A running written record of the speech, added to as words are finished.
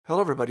Hello,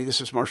 everybody. This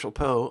is Marshall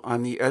Poe.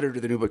 I'm the editor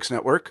of the New Books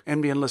Network.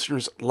 NBN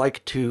listeners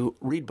like to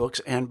read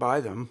books and buy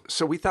them.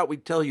 So we thought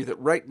we'd tell you that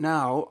right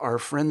now, our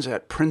friends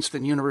at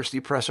Princeton University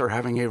Press are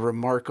having a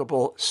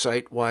remarkable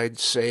site-wide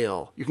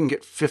sale. You can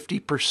get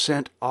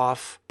 50%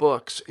 off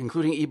books,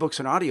 including ebooks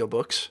and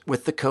audiobooks,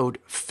 with the code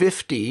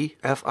 50,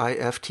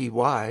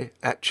 F-I-F-T-Y,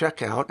 at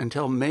checkout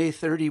until May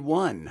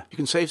 31. You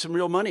can save some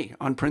real money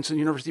on Princeton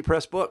University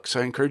Press books.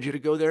 I encourage you to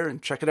go there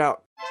and check it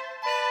out.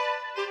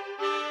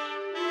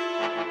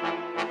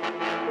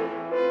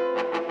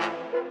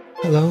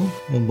 Hello,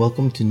 and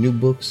welcome to New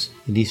Books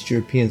in East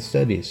European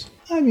Studies.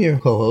 I'm your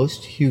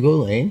co-host, Hugo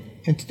Lane,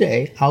 and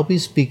today I'll be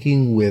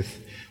speaking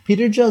with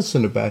Peter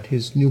Judson about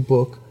his new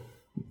book,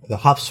 The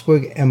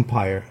Habsburg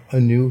Empire, A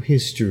New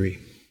History.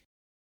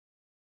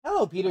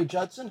 Hello, Peter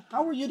Judson.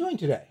 How are you doing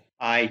today?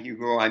 Hi,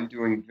 Hugo. I'm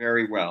doing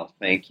very well.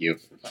 Thank you.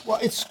 Well,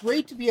 it's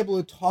great to be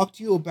able to talk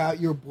to you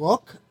about your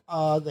book,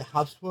 The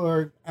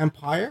Habsburg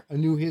Empire, A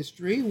New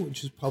History,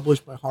 which is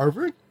published by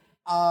Harvard.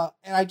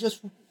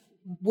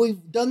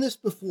 We've done this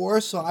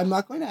before, so I'm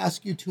not going to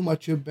ask you too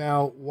much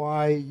about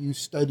why you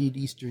studied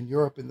Eastern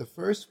Europe in the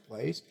first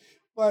place,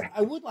 but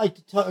I would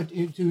like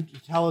to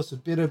tell us a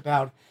bit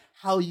about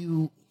how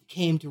you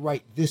came to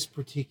write this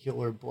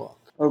particular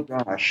book. Oh,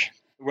 gosh.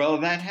 Well,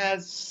 that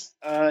has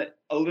a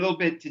little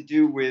bit to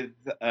do with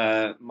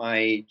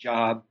my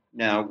job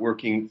now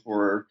working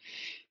for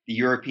the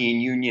European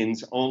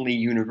Union's only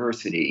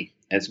university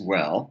as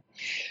well.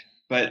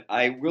 But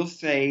I will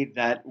say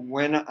that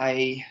when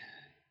I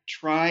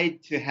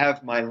tried to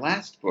have my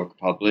last book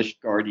published,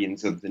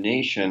 Guardians of the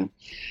Nation,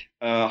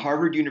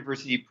 Harvard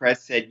University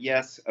Press said,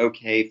 yes,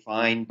 okay,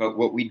 fine, but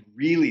what we'd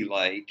really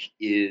like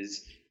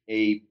is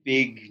a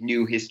big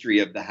new history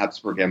of the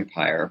Habsburg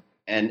Empire.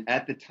 And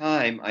at the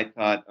time, I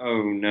thought,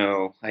 oh,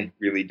 no, I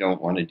really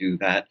don't want to do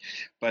that.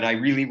 But I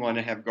really want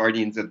to have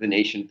Guardians of the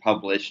Nation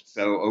published.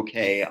 So,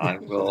 okay, I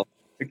will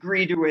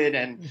agree to it.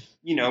 And,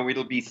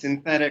 it'll be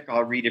synthetic.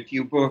 I'll read a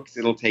few books.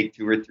 It'll take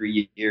 2 or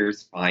 3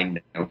 years.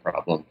 Fine, no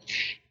problem.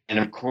 And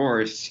of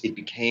course, it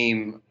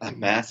became a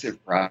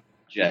massive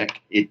project.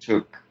 It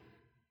took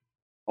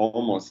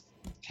almost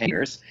 10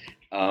 years,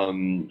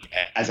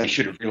 as I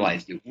should have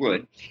realized it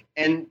would.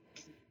 And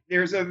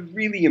there's a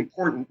really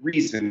important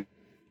reason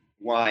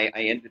why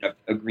I ended up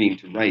agreeing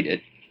to write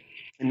it.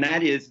 And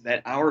that is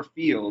that our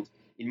field,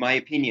 in my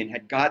opinion,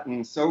 had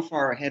gotten so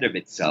far ahead of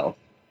itself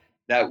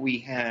that we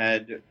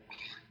had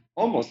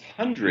almost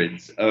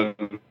hundreds of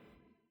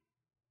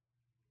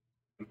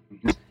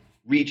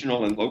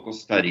regional and local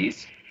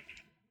studies.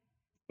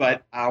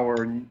 But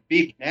our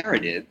big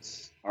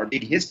narratives, our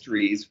big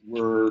histories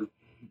were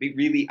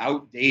really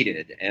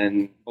outdated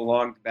and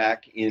belonged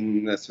back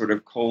in the sort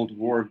of Cold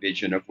War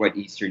vision of what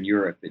Eastern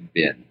Europe had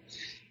been.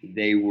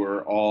 They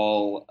were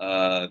all,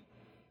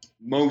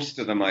 most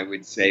of them, I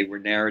would say, were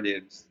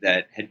narratives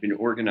that had been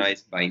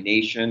organized by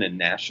nation and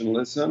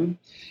nationalism.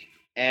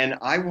 And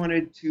I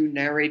wanted to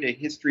narrate a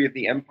history of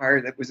the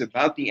empire that was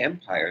about the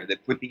empire,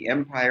 that put the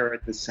empire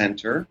at the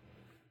center.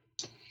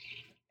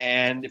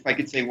 And if I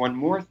could say one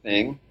more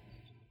thing,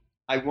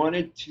 I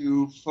wanted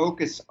to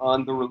focus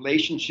on the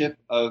relationship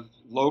of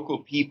local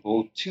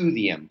people to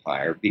the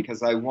empire,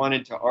 because I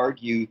wanted to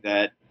argue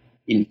that,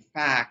 in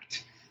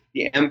fact,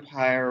 the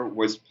empire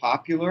was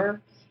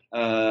popular,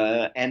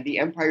 and the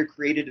empire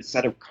created a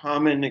set of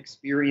common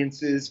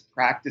experiences,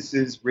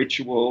 practices,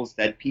 rituals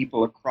that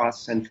people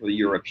across Central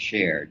Europe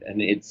shared.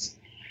 And it's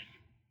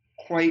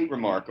quite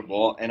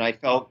remarkable, and I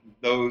felt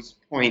those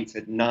points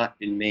had not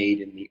been made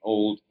in the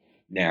old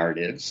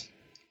narratives.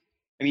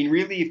 I mean,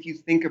 really, if you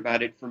think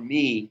about it, for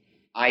me,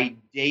 I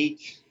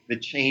date the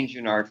change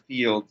in our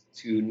field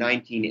to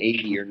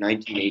 1980 or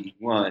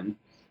 1981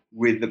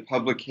 with the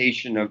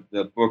publication of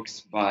the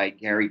books by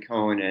Gary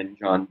Cohen and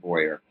John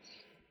Boyer.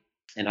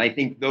 And I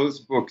think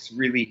those books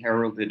really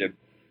heralded an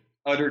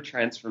utter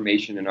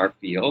transformation in our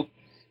field,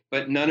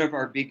 but none of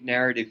our big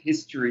narrative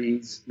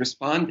histories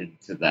responded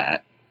to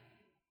that.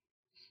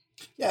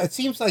 Yeah, it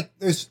seems like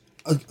there's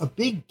a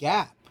big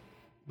gap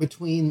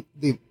between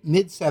the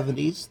mid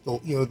 70s,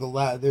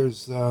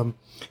 there's the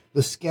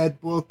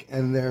Sked book,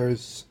 and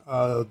there's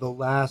the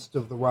last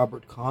of the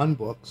Robert Kahn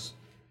books,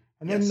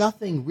 and then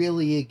nothing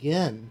really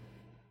again.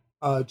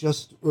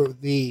 Just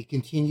the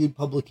continued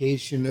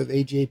publication of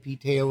A.J.P.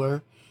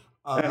 Taylor,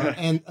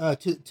 and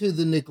to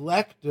the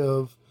neglect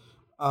of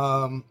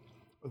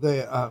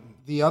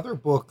the other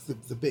book.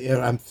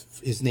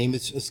 His name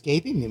is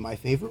escaping me. My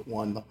favorite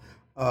one,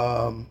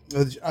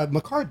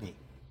 Macartney.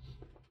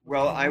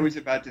 Well, I was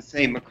about to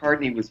say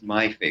Macartney was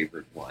my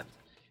favorite one,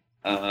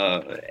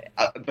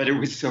 but it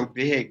was so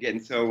big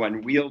and so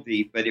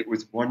unwieldy, but it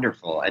was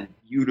wonderful and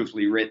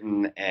beautifully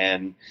written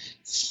and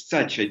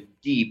such a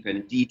deep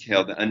and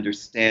detailed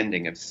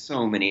understanding of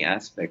so many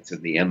aspects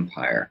of the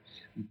empire.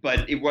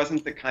 But it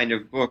wasn't the kind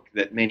of book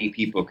that many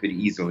people could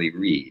easily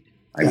read,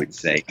 I would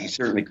say. You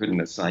certainly couldn't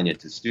assign it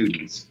to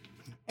students.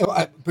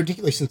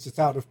 Particularly since it's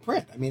out of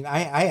print. I mean,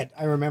 I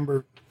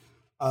remember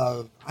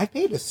I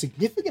paid a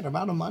significant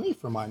amount of money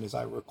for mine, as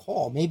I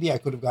recall. Maybe I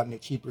could have gotten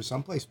it cheaper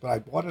someplace, but I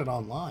bought it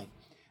online.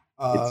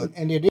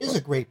 And it is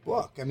a great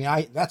book. I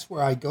mean, that's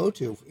where I go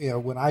to,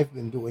 when I've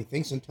been doing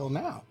things until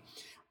now.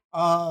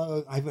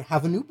 I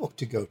have a new book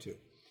to go to.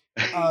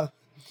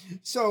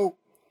 So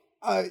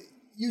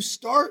you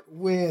start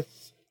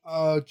with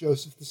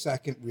Joseph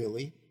II,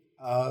 really.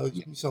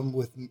 Some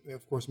with,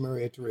 of course,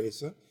 Maria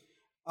Theresa.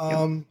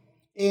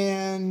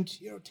 And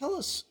tell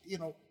us,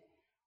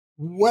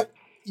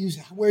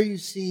 where you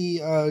see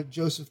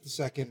Joseph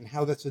II and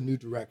how that's a new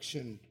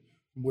direction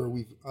from where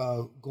we've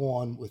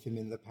gone with him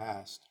in the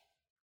past.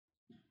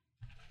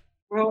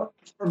 Well,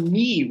 for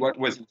me, what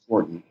was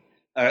important,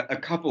 a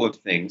couple of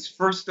things.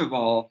 First of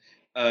all,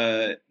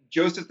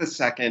 Joseph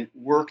II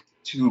worked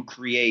to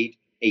create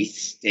a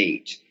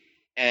state.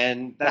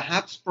 And the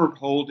Habsburg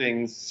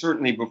holdings,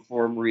 certainly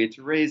before Maria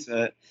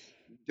Theresa,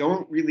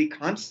 don't really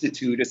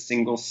constitute a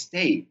single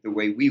state the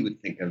way we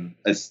would think of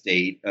a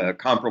state, a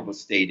comparable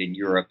state in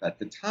Europe at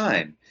the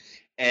time.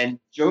 And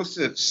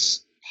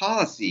Joseph's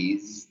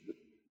policies,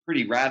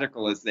 pretty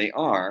radical as they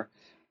are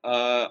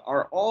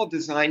all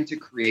designed to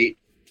create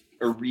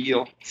a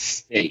real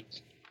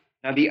state.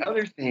 Now, the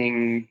other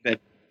thing that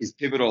is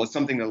pivotal is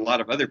something that a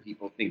lot of other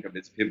people think of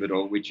as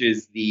pivotal, which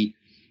is the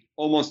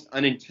almost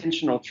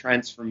unintentional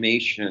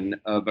transformation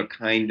of a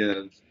kind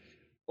of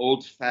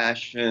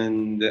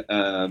old-fashioned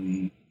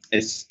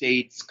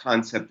estate's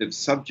concept of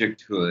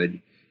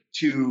subjecthood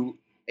to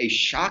a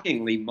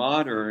shockingly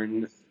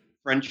modern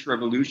French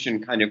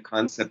Revolution kind of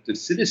concept of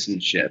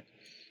citizenship.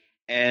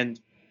 And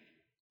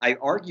I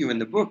argue in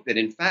the book that,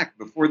 in fact,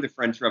 before the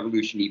French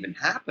Revolution even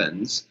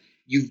happens,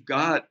 you've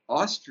got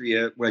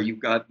Austria, you've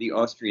got the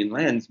Austrian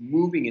lands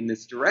moving in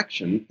this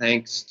direction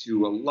thanks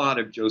to a lot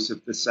of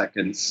Joseph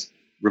II's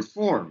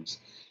reforms.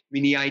 I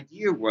mean, the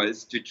idea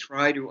was to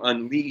try to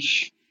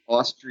unleash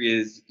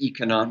Austria's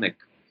economic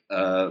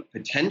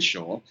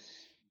potential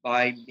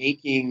by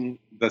making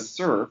the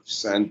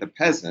serfs and the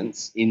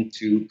peasants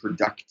into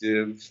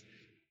productive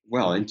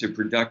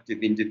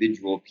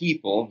individual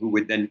people who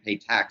would then pay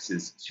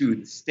taxes to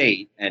the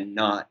state and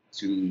not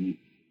to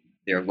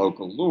their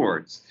local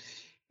lords.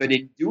 But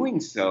in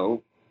doing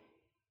so,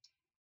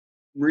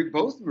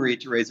 both Maria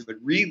Theresa, but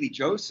really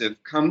Joseph,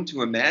 come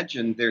to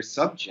imagine their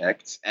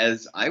subjects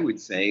as, I would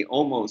say,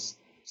 almost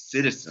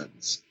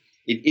citizens.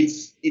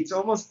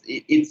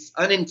 It's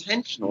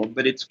unintentional,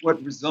 but it's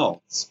what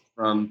results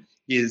from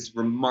his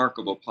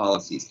remarkable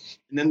policies.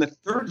 And then the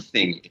third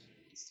thing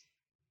is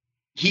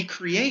he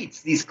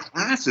creates these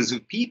classes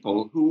of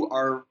people who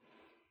are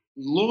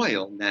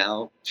loyal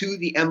now to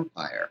the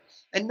empire.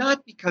 And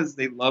not because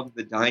they love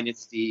the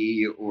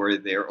dynasty or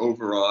they're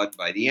overawed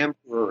by the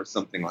emperor or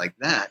something like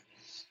that,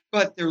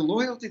 but they're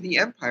loyal to the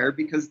empire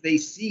because they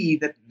see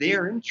that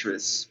their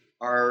interests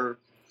are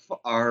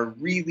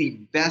really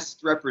best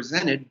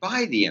represented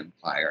by the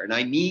empire. And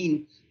I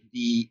mean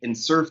the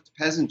enserfed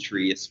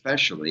peasantry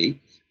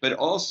especially, but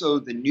also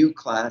the new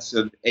class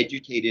of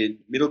educated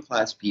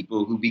middle-class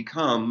people who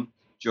become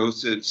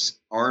Joseph's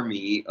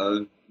army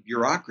of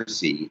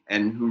bureaucracy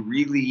and who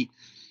really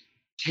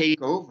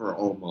take over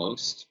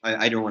almost.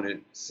 I don't want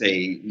to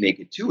say make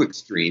it too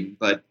extreme,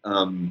 but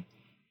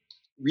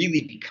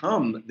really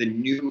become a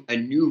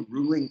new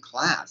ruling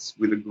class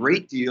with a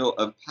great deal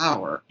of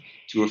power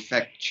to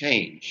affect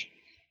change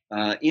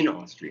in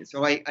Austria.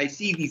 So I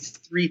see these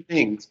three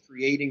things: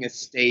 creating a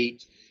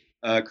state,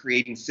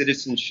 creating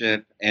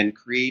citizenship, and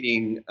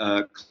creating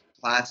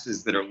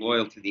classes that are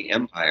loyal to the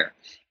empire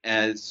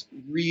as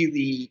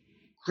really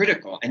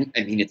critical. And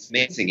I mean, it's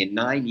amazing. In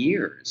 9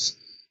 years,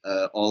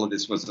 all of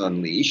this was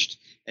unleashed.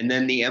 And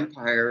then the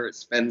empire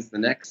spends the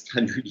next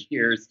 100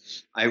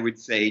 years, I would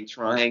say,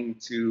 trying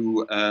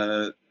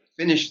to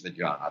finish the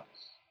job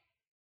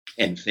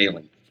and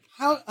failing.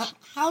 How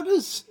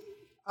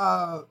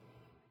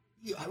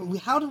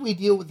do we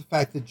deal with the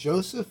fact that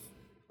Joseph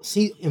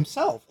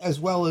himself, as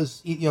well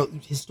as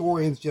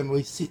historians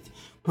generally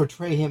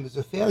portray him as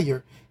a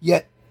failure,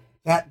 yet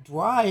that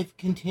drive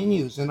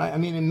continues? And I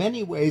mean, in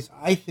many ways,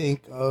 I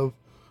think of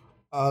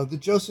the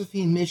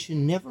Josephine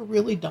mission never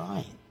really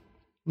dying.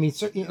 I mean,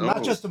 certainly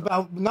not just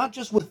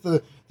with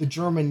the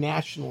German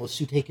nationalists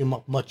who take him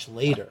up much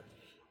later,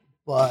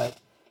 but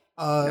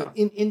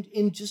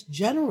in just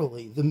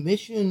generally the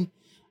mission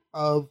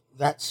of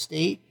that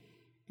state,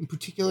 and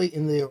particularly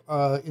in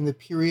the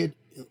period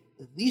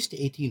at least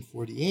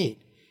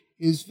 1848,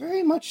 is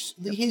very much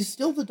he's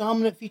still the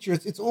dominant feature.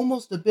 It's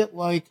almost a bit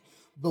like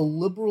the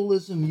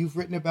liberalism you've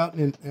written about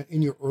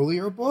in your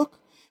earlier book,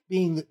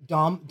 being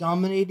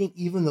dominating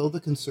even though the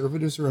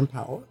conservatives are in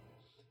power.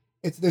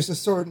 There's a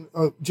sort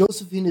of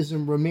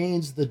Josephinism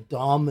remains the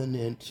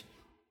dominant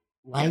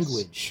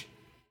language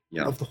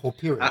of the whole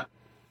period.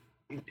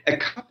 A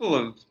couple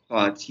of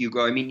thoughts,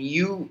 Hugo. I mean,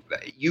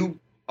 you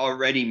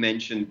already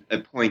mentioned a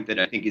point that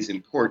I think is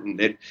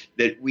important,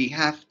 that we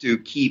have to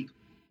keep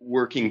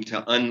working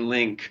to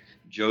unlink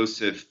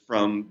Joseph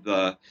from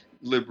the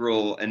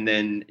liberal and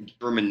then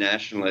German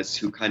nationalists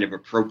who kind of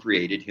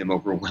appropriated him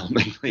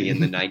overwhelmingly in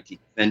the 19th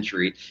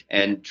century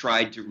and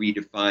tried to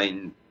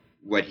redefine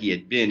what he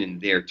had been in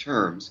their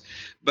terms.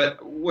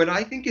 But what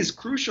I think is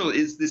crucial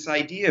is this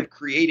idea of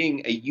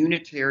creating a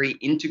unitary,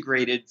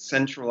 integrated,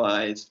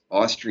 centralized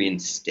Austrian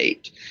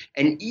state.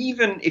 And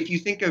even if you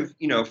think of,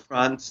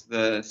 Franz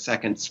the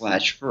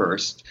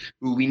Second/First,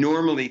 who we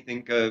normally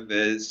think of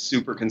as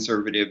super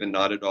conservative and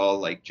not at all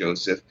like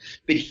Joseph,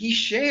 but he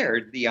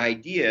shared the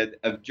idea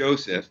of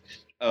Joseph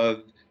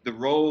of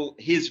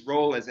his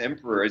role as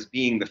emperor as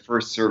being the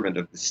first servant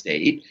of the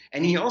state.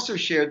 And he also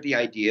shared the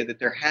idea that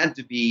there had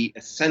to be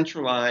a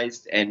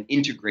centralized and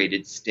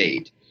integrated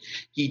state.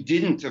 He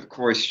didn't, of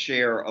course,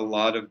 share a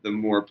lot of the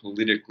more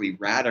politically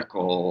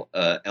radical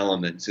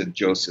elements of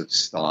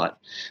Joseph's thought,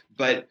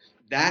 but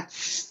that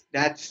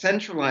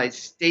centralized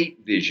state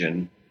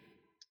vision,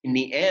 in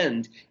the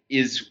end,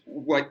 is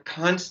what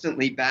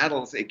constantly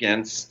battles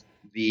against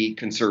the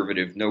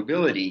conservative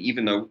nobility,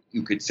 even though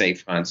you could say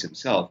Franz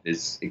himself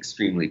is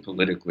extremely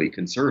politically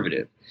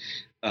conservative.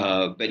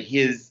 But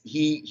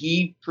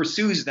he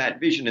pursues that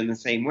vision in the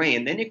same way.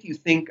 And then if you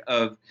think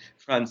of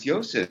Franz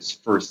Josef's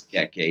first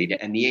decade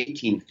and the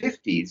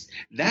 1850s,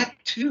 that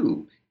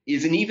too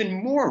is an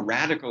even more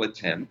radical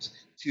attempt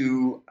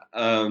to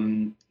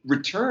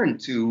return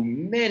to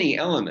many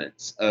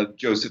elements of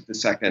Joseph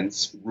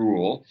II's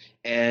rule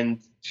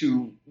and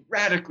to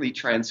radically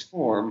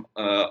transform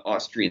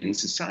Austrian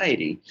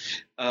society.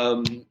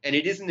 And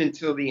it isn't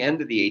until the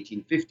end of the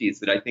 1850s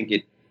that I think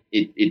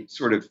it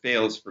sort of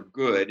fails for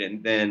good.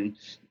 And then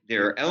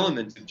there are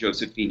elements of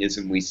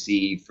Josephinism we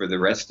see for the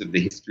rest of the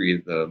history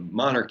of the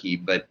monarchy,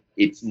 but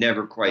it's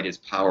never quite as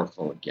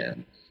powerful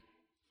again.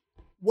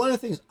 One of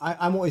the things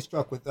I'm always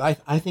struck with, I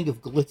think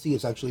of Galizia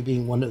as actually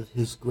being one of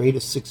his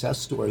greatest success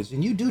stories.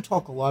 And you do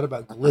talk a lot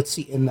about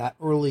Galizia in that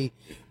early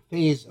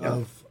phase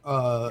of,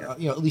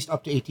 at least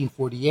up to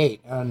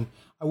 1848. And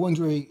I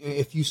wonder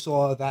if you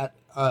saw that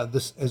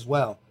this as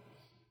well.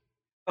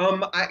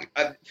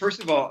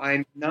 First of all,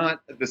 I'm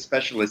not the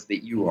specialist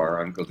that you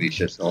are on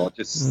Galicia, so I'll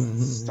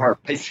just start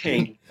by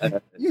saying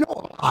you know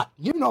a lot.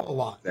 You know a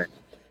lot.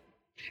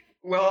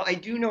 Well, I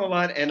do know a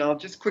lot, and I'll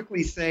just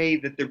quickly say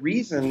that the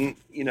reason,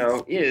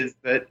 is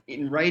that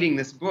in writing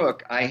this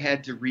book, I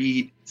had to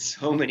read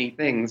so many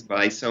things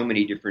by so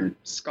many different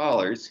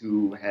scholars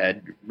who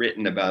had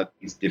written about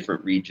these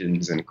different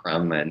regions and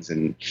crownlands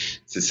and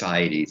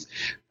societies.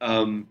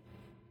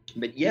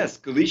 But yes,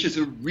 Galicia is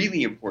a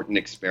really important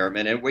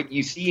experiment. And what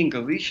you see in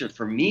Galicia,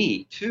 for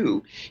me,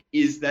 too,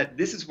 is that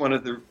this is one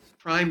of the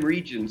prime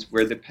regions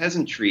where the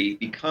peasantry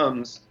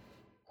becomes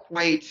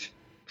quite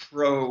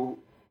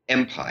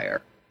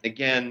pro-empire.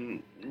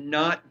 Again,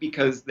 not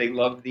because they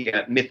love the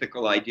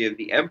mythical idea of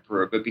the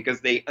emperor, but because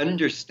they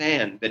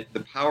understand that the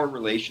power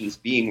relations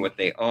being what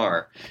they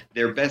are,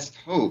 their best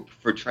hope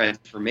for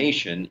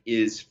transformation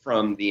is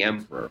from the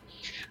emperor.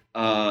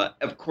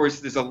 Of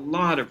course, there's a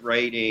lot of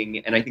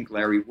writing, and I think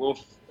Larry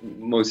Wolff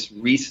most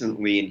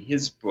recently in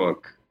his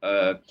book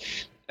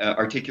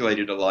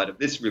articulated a lot of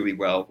this really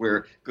well,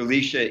 where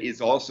Galicia is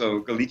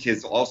also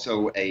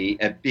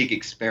a big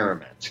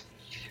experiment,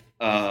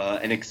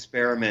 an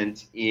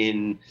experiment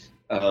in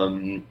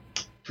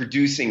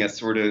producing a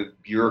sort of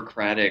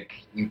bureaucratic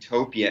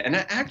utopia. And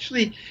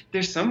actually,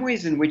 there's some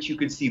ways in which you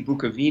could see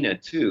Bukovina,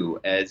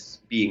 too, as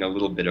being a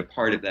little bit a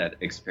part of that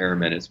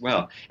experiment as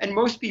well. And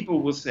most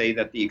people will say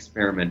that the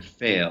experiment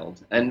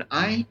failed. And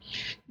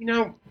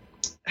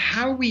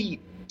how we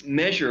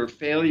measure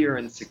failure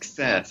and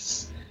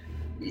success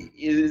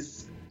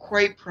is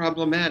quite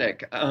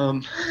problematic.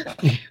 I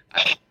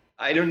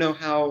don't know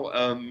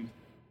how...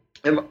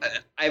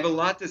 I have a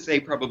lot to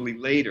say probably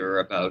later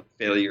about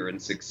failure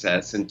and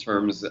success in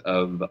terms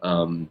of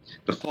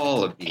the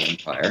fall of the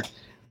empire.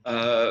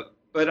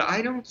 But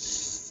I don't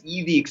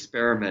see the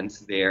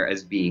experiments there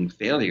as being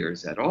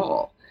failures at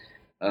all.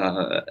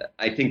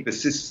 I think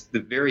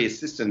the various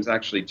systems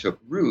actually took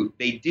root.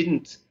 They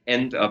didn't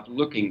end up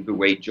looking the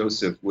way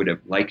Joseph would have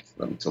liked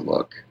them to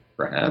look,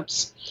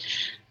 perhaps.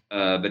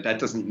 But that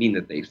doesn't mean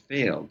that they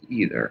failed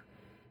either.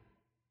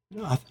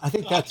 No, I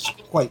think that's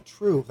quite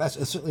true. That's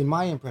certainly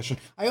my impression.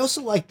 I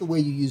also like the way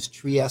you use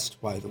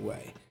Trieste, by the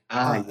way,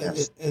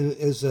 yes.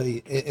 as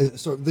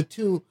sort of the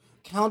two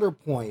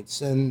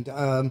counterpoints. And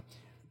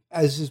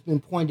as has been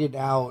pointed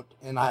out,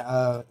 and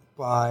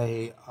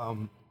by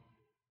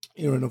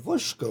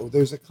Navushko,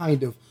 there's a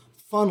kind of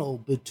funnel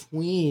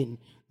between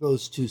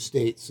those two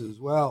states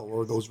as well,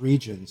 or those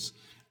regions,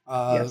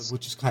 yes.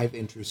 Which is kind of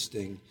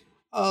interesting.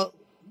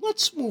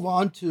 Let's move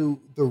on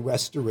to the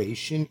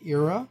Restoration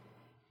era.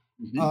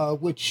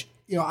 Which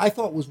I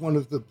thought was one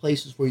of the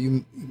places where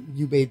you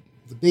made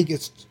the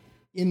biggest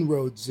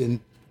inroads in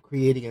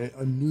creating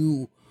a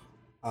new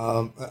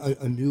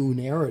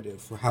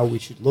narrative for how we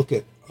should look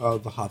at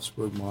the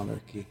Habsburg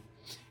monarchy.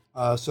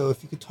 So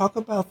if you could talk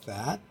about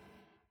that,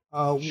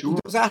 Sure.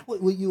 Was that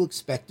what you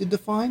expected to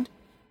find?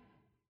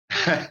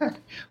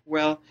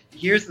 Well,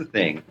 here's the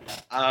thing.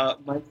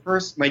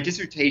 My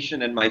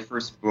dissertation and my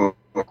first book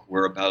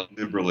were about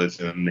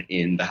liberalism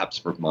in the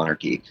Habsburg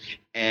monarchy,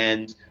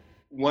 and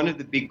one of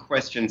the big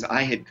questions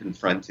I had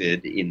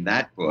confronted in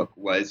that book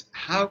was,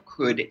 how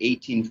could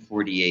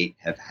 1848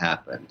 have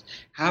happened?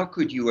 How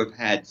could you have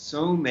had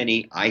so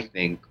many, I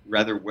think,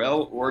 rather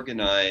well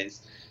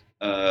organized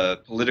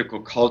political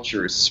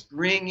cultures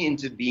spring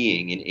into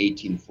being in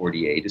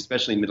 1848,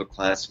 especially middle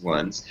class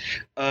ones,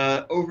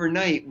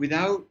 overnight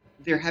without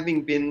there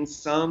having been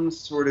some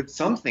sort of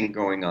something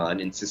going on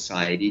in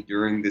society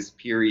during this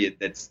period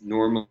that's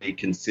normally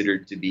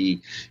considered to be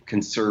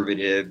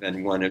conservative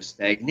and one of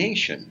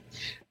stagnation.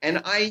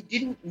 And I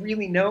didn't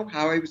really know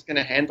how I was going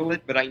to handle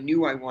it, but I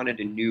knew I wanted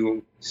a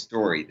new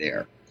story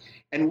there.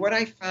 And what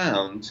I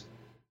found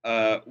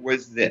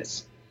was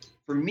this.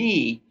 For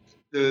me,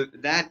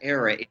 that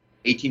era,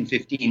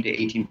 1815 to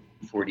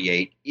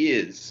 1848,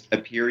 is a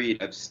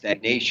period of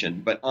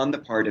stagnation, but on the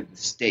part of the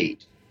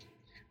state.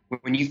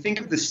 When you think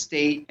of the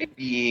state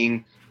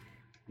being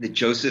the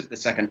Joseph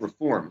II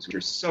reforms, which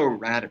are so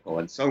radical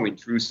and so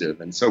intrusive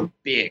and so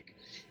big,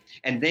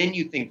 and then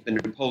you think the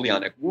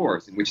Napoleonic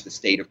Wars, in which the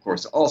state, of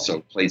course, also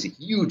plays a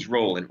huge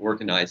role in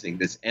organizing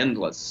this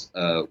endless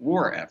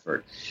war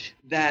effort,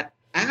 that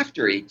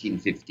after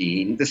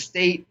 1815, the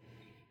state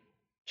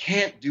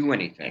can't do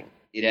anything.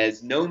 It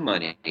has no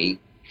money.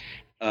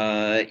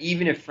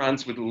 Even if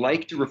Franz would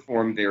like to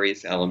reform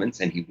various elements,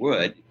 and he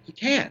would, he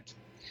can't.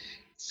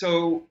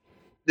 So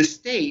the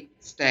state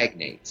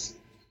stagnates,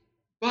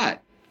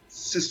 but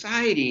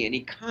society and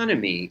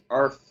economy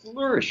are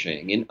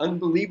flourishing in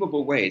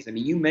unbelievable ways. I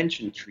mean, you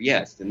mentioned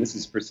Trieste, and this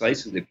is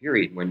precisely the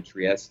period when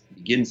Trieste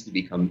begins to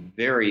become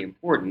very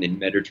important in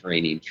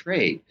Mediterranean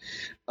trade,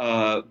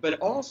 but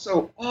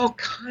also all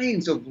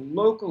kinds of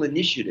local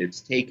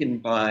initiatives taken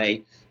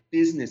by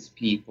business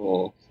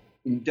people,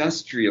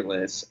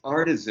 industrialists,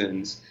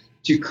 artisans,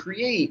 to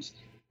create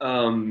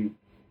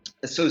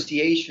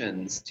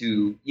associations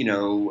to,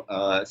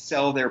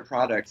 sell their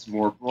products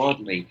more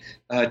broadly,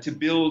 to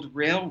build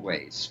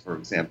railways, for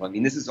example. I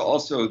mean, this is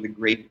also the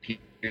great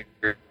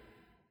period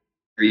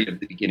of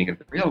the beginning of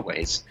the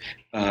railways,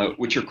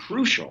 which are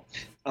crucial.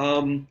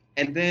 And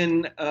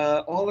then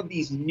all of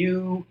these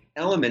new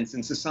elements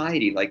in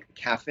society, like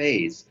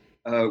cafes,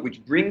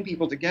 which bring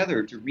people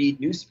together to read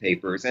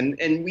newspapers.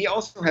 And we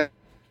also have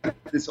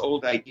this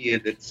old idea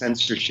that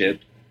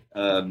censorship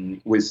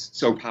was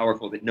so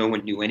powerful that no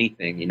one knew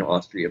anything in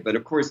Austria. But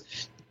of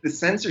course, the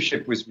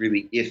censorship was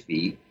really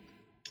iffy.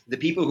 The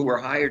people who were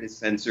hired as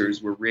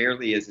censors were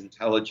rarely as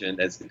intelligent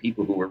as the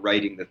people who were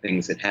writing the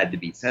things that had to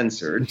be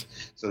censored.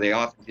 So they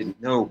often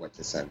didn't know what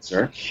to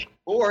censor,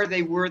 or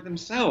they were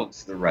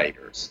themselves the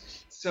writers.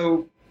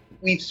 So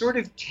we've sort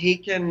of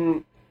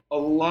taken a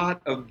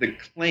lot of the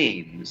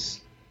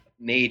claims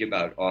made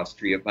about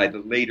Austria by the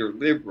later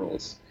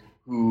liberals,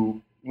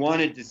 who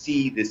wanted to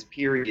see this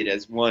period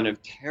as one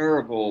of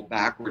terrible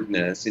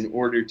backwardness in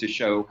order to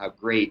show how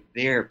great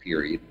their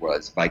period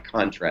was, by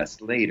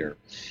contrast later.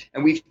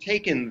 And we've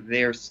taken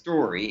their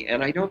story,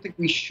 and I don't think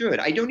we should.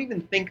 I don't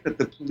even think that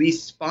the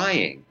police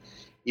spying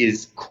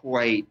is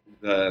worked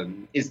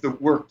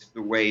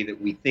the way that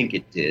we think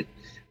it did.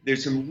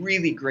 There's some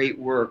really great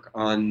work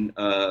on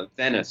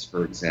Venice,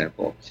 for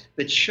example,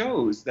 that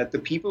shows that the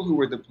people who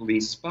were the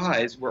police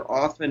spies were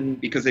often,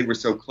 because they were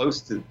so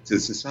close to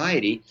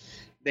society,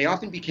 they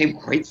often became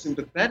quite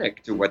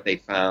sympathetic to what they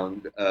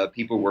found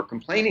people were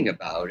complaining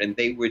about, and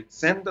they would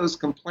send those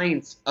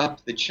complaints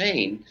up the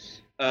chain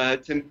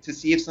to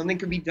see if something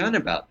could be done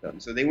about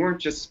them. So they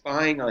weren't just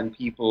spying on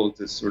people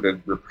to sort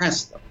of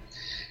repress them.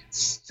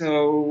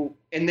 So,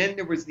 and then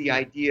there was the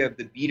idea of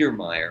the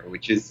Biedermeier,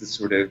 which is the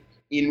sort of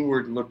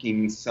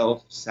inward-looking,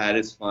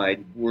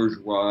 self-satisfied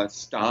bourgeois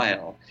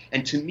style.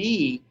 And to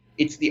me,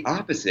 it's the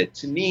opposite.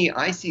 To me,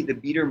 I see the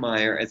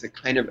Biedermeier as a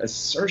kind of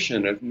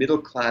assertion of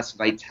middle-class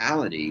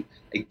vitality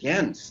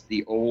against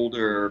the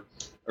older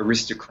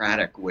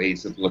aristocratic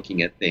ways of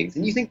looking at things.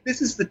 And you think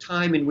this is the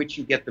time in which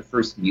you get the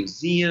first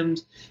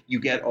museums, you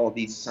get all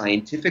these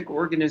scientific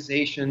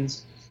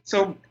organizations.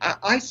 So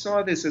I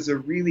saw this as a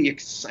really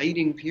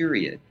exciting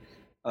period,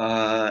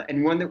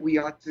 and one that we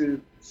ought to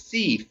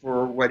see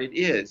for what it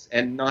is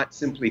and not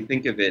simply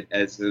think of it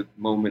as a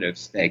moment of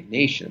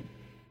stagnation.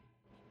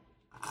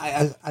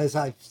 As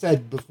I've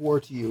said before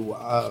to you,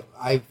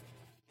 I've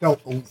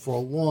felt for a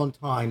long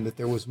time that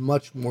there was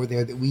much more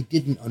there that we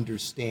didn't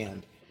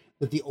understand.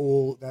 That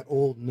that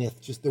old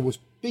myth, just there was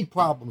big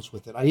problems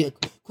with it. I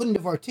couldn't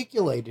have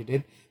articulated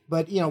it,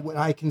 but when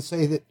I can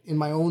say that in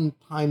my own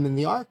time in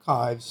the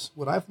archives,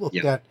 what I've looked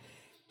at,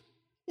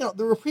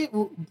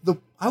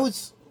 I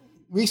was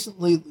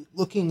recently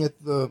looking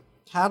at the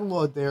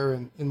catalog there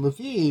in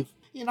Lviv,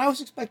 and I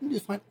was expecting to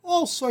find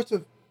all sorts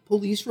of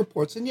police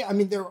reports. And I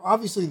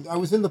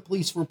was in the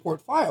police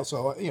report file,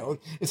 so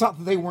it's not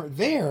that they weren't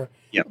there,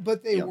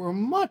 but they were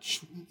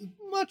much,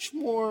 much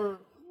more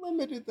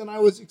limited than I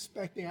was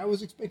expecting. I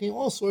was expecting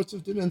all sorts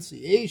of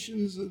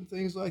denunciations and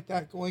things like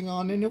that going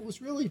on, and it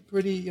was really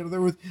pretty.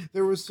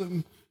 There was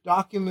some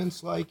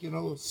documents like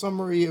a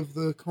summary of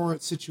the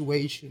current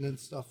situation and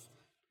stuff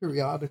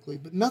periodically,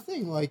 but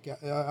nothing like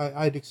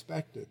I'd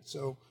expected.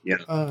 So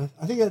I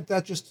think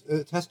that just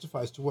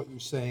testifies to what you're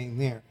saying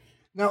there.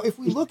 Now, if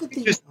we look at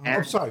the, Just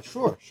I'm sorry,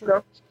 sure.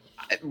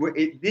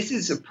 This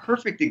is a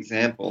perfect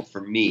example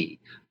for me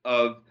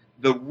of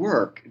the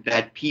work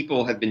that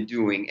people have been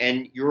doing,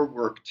 and your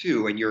work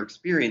too, and your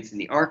experience in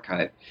the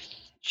archive,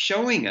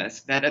 showing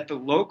us that at the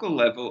local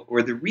level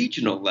or the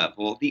regional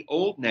level, the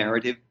old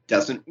narrative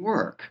doesn't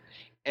work.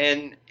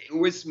 And it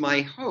was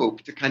my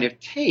hope to kind of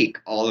take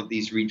all of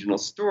these regional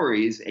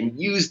stories and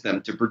use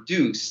them to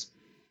produce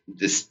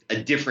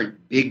a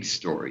different big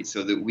story,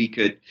 so that we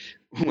could,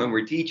 when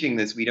we're teaching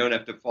this, we don't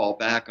have to fall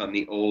back on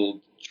the old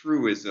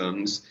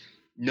truisms,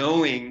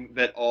 knowing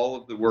that all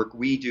of the work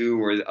we do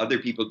or other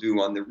people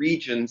do on the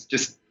regions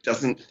just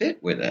doesn't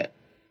fit with it.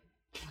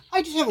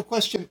 I just have a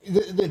question,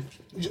 the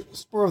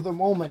spur of the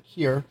moment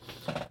here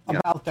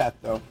about that,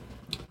 though.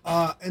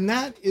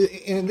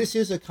 And this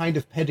is a kind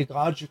of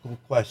pedagogical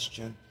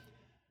question.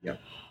 Yeah.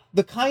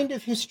 The kind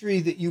of history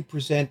that you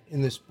present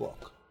in this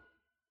book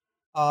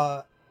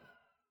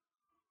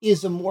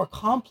is a more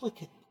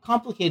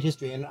complicated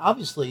history, and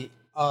obviously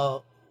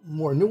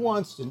more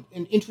nuanced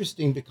and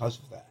interesting because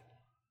of that.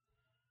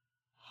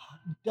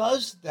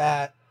 Does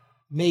that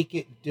make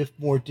it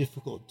more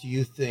difficult, do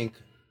you think,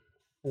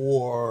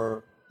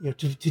 for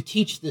to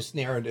teach this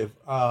narrative?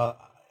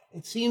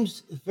 It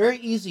seems very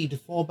easy to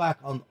fall back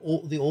on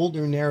the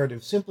older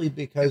narrative simply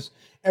because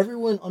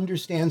everyone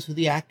understands who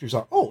the actors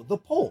are. Oh, the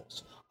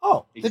Poles.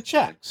 Oh, the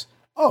Czechs.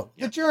 Oh,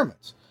 the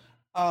Germans.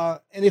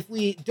 And if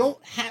we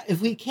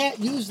can't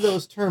use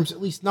those terms,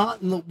 at least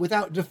not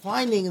without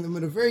defining them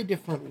in a very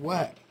different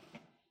way,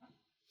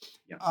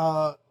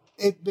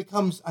 it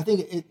becomes. I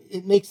think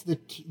it makes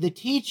the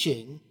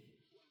teaching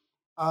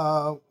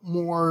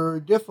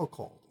more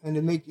difficult, and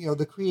it makes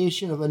the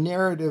creation of a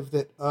narrative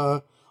that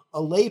a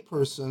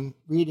layperson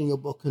reading a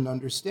book can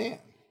understand.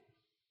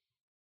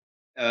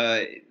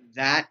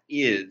 That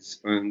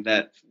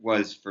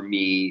was for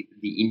me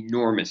the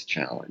enormous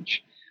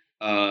challenge.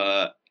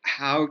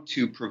 How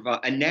to provide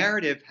a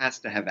narrative has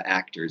to have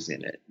actors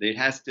in it. It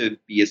has to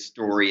be a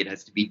story. It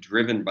has to be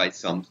driven by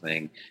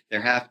something.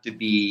 There have to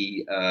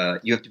be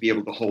you have to be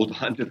able to hold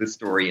on to the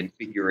story and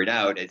figure it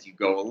out as you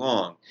go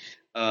along.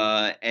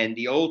 And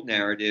the old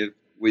narrative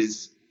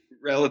was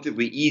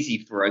relatively easy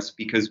for us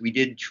because we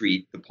did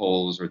treat the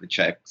Poles or the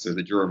Czechs or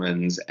the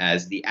Germans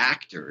as the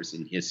actors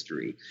in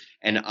history.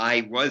 And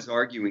I was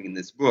arguing in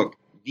this book,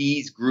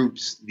 these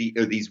groups,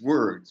 these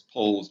words,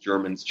 Poles,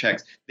 Germans,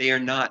 Czechs, they are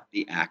not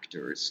the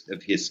actors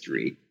of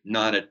history,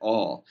 not at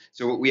all.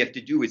 So what we have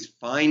to do is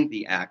find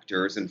the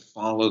actors and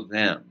follow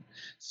them.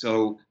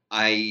 So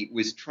I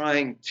was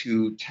trying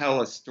to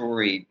tell a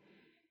story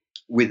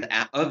with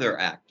other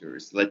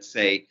actors, let's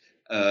say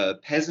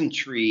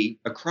peasantry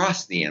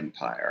across the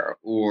empire,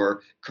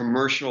 or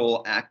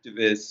commercial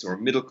activists or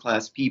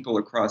middle-class people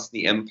across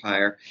the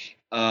empire,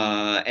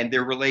 and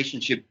their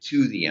relationship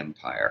to the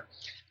empire.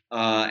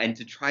 And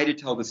to try to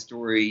tell the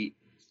story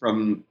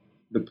from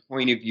the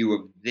point of view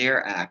of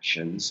their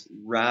actions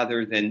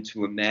rather than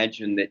to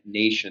imagine that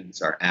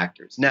nations are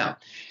actors. Now,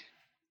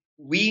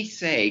 we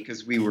say,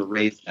 because we were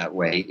raised that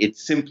way,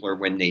 it's simpler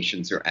when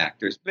nations are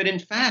actors. But in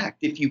fact,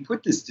 if you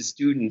put this to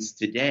students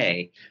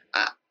today,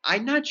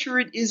 I'm not sure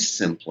it is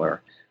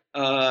simpler.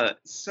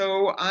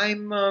 So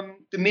I'm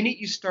the minute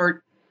you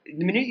start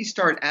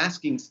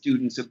asking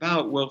students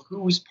about, well,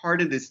 who's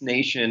part of this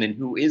nation and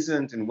who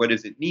isn't, and what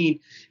does it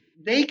mean,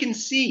 they can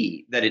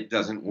see that it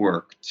doesn't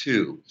work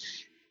too.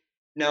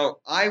 Now,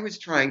 I was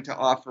trying to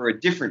offer a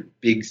different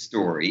big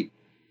story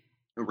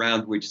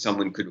around which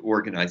someone could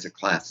organize a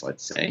class,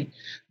 let's say.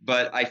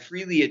 But I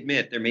freely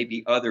admit there may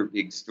be other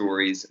big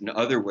stories and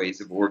other ways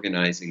of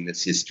organizing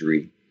this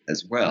history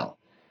as well.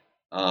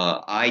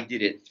 I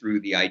did it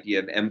through the idea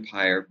of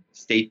empire,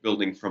 state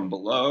building from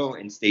below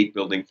and state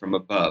building from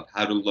above.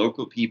 How do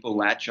local people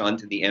latch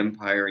onto the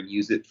empire and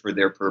use it for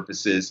their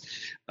purposes?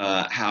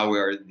 How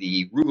are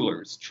the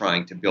rulers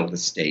trying to build a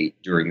state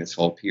during this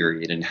whole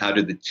period? And how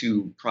do the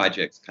two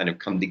projects kind of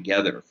come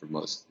together for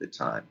most of the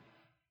time?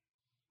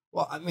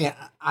 Well, I mean,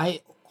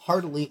 I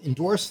heartily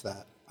endorse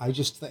that. I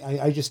just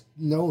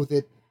know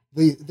that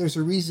there's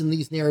a reason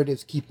these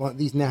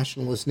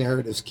nationalist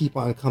narratives keep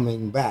on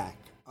coming back.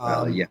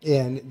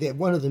 And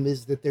one of them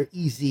is that they're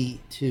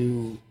easy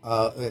to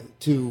tell,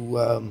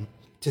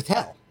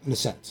 in a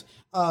sense.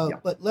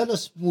 But let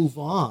us move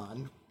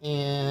on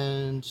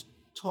and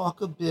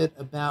talk a bit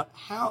about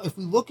how, if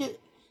we look at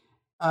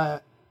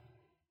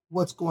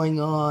what's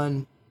going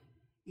on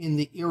in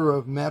the era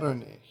of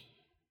Metternich,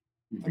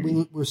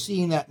 and we're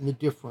seeing that in a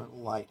different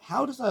light.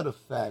 How does that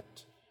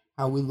affect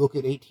how we look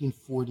at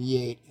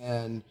 1848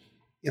 and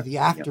the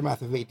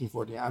aftermath of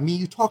 1848? I mean,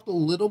 you talked a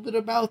little bit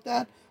about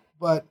that,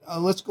 but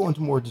let's go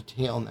into more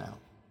detail now.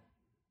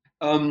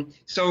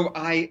 So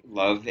I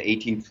love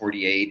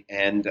 1848,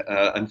 and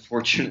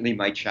unfortunately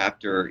my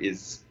chapter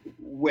is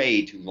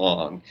way too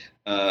long,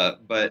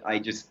 but I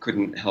just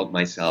couldn't help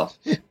myself.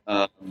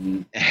 But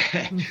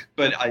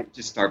I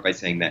just start by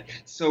saying that.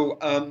 So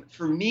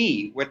for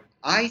me, what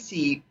I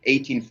see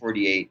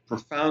 1848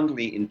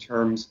 profoundly in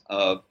terms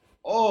of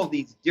all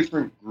these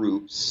different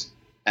groups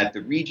at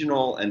the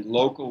regional and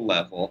local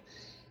level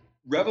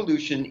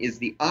revolution is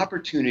the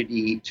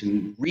opportunity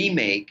to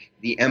remake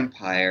the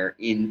empire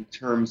in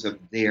terms of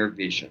their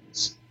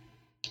visions.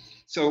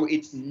 So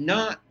it's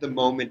not the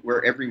moment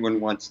where everyone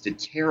wants to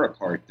tear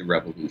apart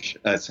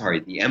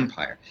the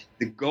empire.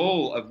 The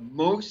goal of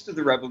most of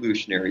the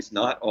revolutionaries,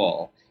 not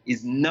all,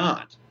 is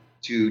not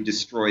to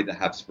destroy the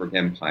Habsburg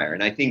Empire.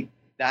 And I think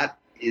that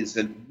is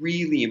a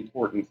really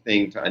important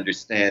thing to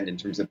understand in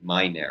terms of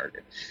my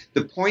narrative.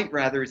 The point,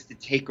 rather, is to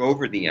take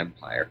over the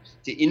empire,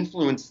 to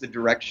influence the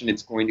direction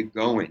it's going to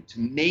go in, to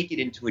make it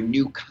into a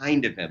new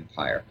kind of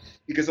empire.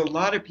 Because a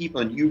lot of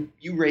people, and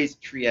you raised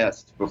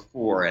Trieste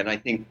before, and I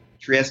think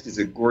Trieste is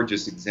a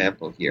gorgeous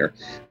example here,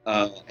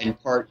 in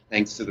part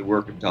thanks to the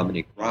work of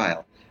Dominique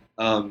Ryle.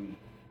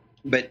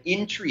 But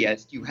in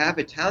Trieste, you have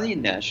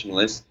Italian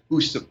nationalists who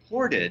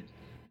supported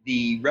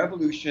the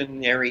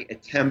revolutionary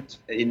attempt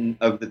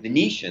of the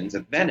Venetians,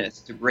 of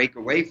Venice, to break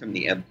away from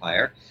the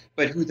empire,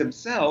 but who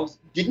themselves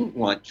didn't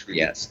want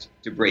Trieste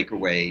to break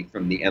away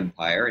from the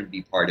empire and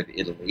be part of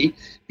Italy,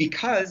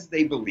 because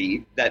they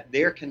believed that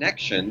their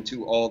connection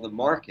to all the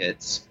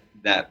markets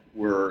that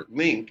were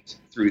linked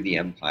through the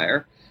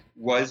empire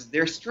was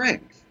their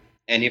strength.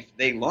 And if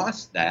they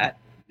lost that,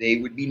 they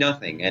would be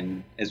nothing.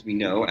 And as we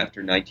know,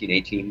 after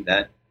 1918,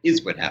 that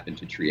is what happened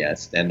to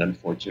Trieste, and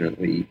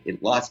unfortunately,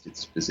 it lost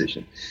its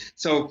position.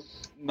 So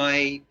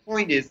my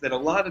point is that a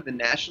lot of the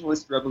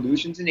nationalist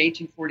revolutions in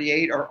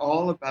 1848 are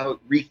all about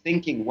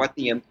rethinking what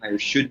the empire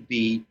should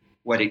be,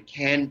 what it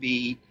can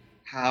be,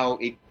 how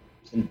it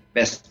can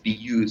best be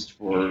used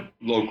for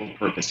local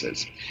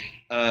purposes.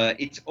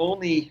 It's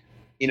only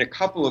in a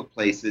couple of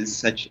places,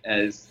 such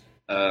as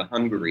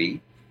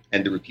Hungary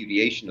and the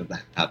repudiation of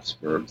the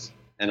Habsburgs,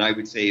 and I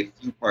would say a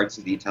few parts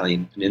of the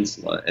Italian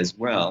peninsula as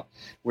well,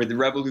 where the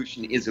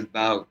revolution is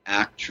about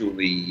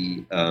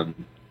actually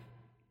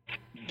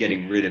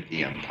getting rid of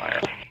the empire.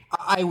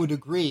 I would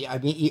agree. I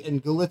mean, in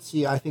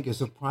Galicia, I think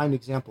is a prime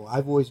example.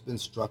 I've always been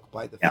struck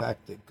by the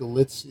fact that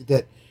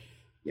Galicia,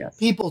 Yes.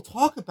 People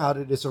talk about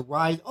it as a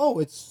rise. Oh,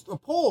 it's the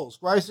Poles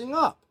rising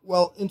up.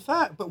 Well, in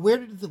fact, but where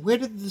did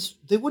this?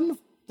 They wouldn't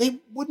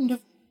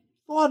have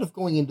thought of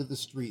going into the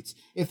streets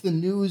if the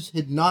news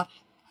had not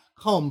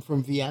come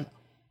from Vienna.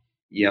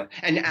 Yeah,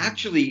 and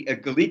actually,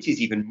 Galicia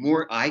is even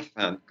more. I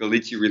found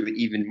Galicia really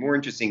even more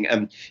interesting.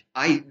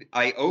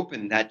 I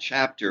opened that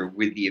chapter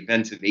with the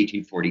events of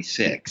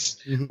 1846,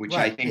 which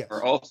I think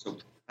are also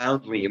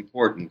profoundly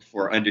important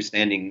for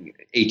understanding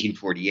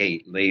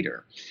 1848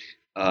 later.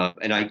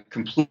 And I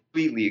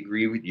completely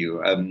agree with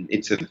you. In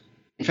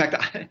fact,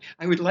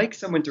 I would like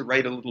someone to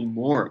write a little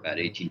more about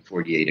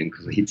 1848 in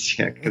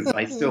Galicia, because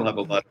I still have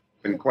a lot of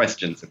open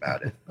questions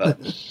about it. But.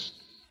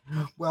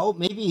 Well,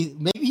 maybe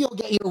you'll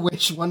get your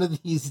wish one of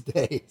these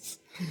days.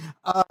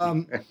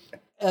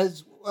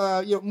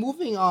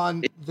 Moving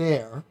on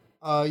there,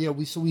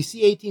 we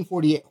see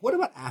 1848. What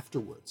about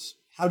afterwards?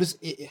 How do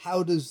you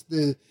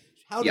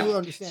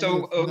understand?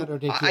 So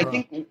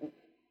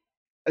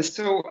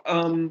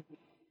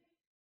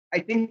I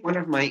think one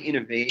of my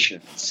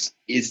innovations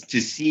is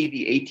to see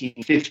the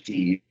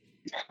 1850s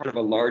part of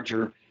a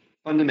larger,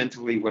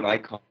 fundamentally what I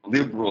call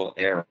liberal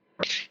era.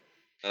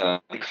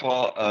 I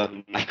call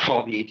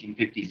the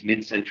 1850s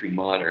mid-century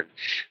modern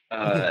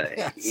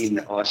in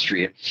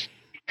Austria,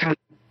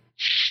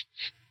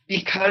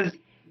 because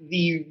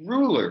the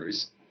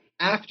rulers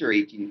after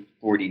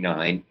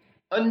 1849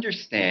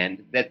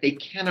 understand that they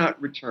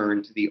cannot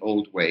return to the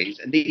old ways,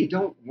 and they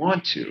don't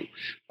want to.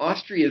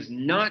 Austria is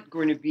not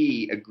going to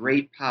be a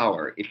great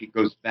power if it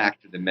goes back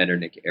to the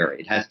Metternich era.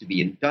 It has to be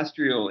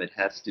industrial, but it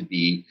has to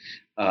be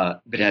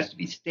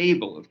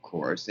stable, of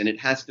course, and it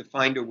has to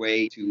find a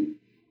way to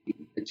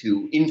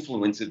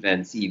influence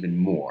events even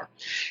more.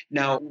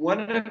 Now, one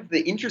of the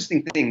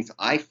interesting things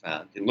I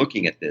found in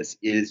looking at this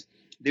is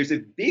there's a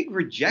big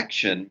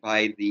rejection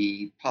by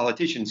the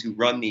politicians who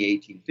run the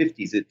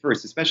 1850s at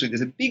first, especially.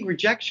 There's a big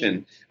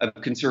rejection of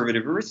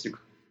conservative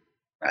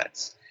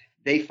aristocrats.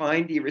 They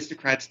find the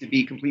aristocrats to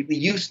be completely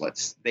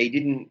useless. They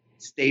didn't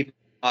stave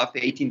off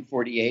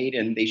 1848,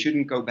 and they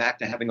shouldn't go back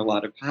to having a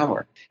lot of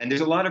power. And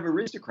there's a lot of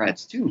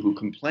aristocrats, too, who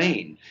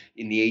complain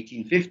in the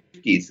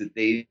 1850s that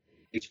they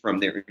from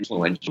their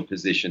influential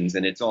positions,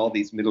 and it's all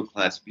these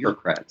middle-class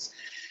bureaucrats.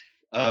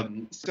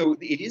 So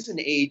it is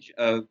an age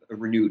of a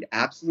renewed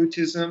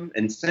absolutism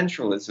and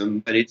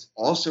centralism, but it's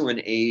also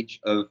an age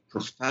of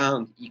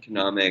profound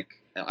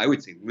economic, I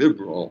would say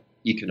liberal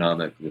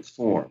economic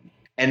reform.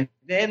 And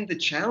then the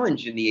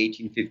challenge in the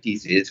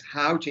 1850s is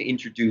how to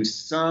introduce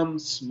some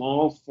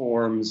small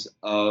forms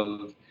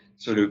of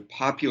sort of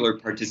popular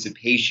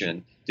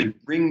participation to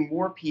bring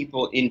more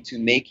people into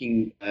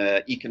making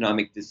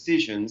economic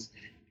decisions,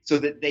 so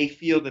that they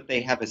feel that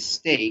they have a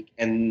stake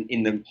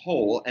in the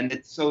whole, and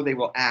that so they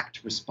will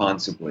act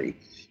responsibly.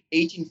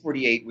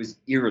 1848 was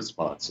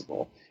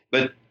irresponsible,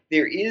 but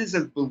there is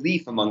a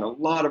belief among a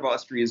lot of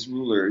Austria's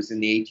rulers in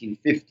the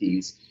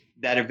 1850s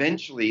that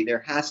eventually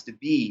there has to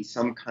be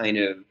some kind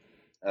of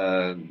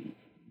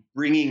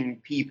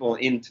bringing people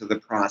into the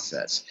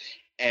process.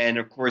 And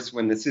of course,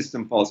 when the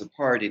system falls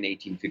apart in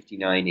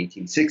 1859,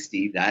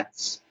 1860,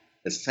 that's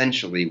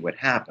essentially what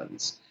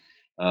happens.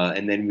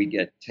 And then we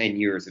get 10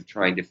 years of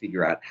trying to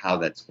figure out how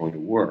that's going to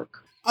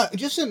work.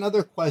 Just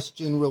another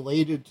question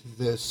related to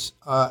this.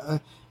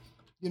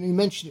 You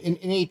mentioned in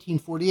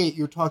 1848,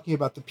 you're talking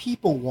about the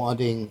people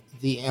wanting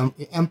the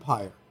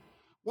empire.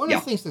 One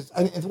of the things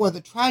that's one of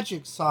the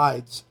tragic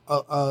sides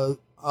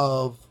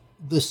of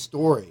this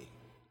story,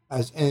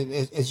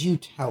 as you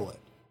tell it,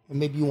 and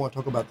maybe you want to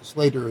talk about this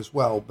later as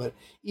well, but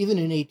even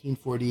in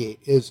 1848,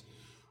 is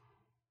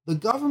the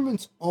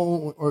government's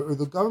own or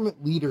the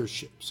government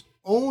leadership's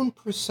own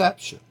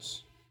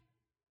perceptions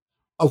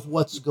of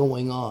what's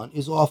going on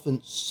is often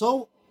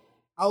so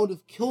out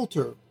of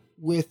kilter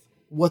with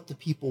what the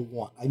people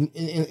want.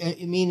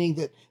 Meaning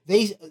that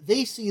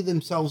they see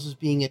themselves as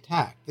being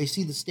attacked. They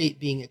see the state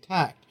being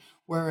attacked,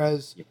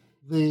 whereas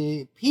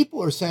the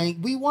people are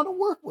saying, "We want to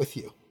work with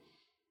you."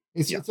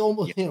 It's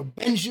almost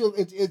Benjamin.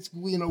 It's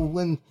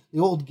when the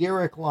old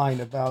Garrick line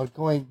about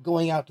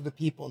going out to the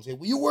people and saying,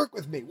 "Will you work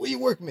with me? Will you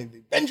work with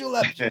me?"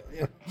 Benjamin,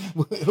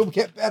 it'll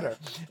get better.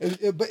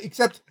 But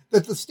except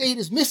that the state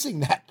is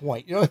missing that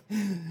point.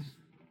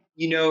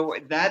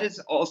 That is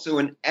also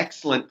an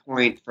excellent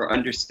point for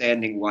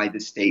understanding why the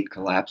state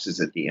collapses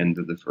at the end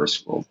of the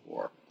First World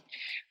War.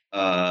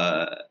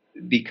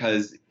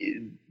 Because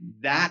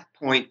that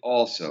point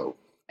also,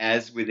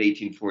 as with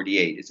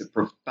 1848, is a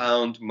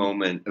profound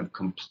moment of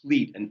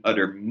complete and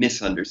utter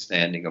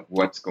misunderstanding of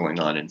what's going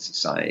on in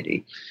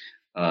society.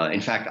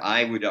 In fact,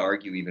 I would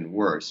argue even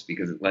worse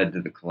because it led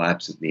to the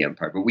collapse of the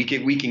empire. But we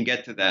can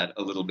get to that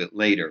a little bit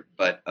later.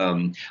 But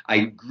I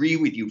agree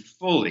with you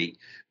fully.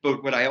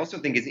 But what I also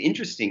think is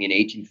interesting in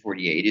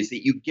 1848 is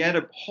that you get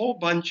a whole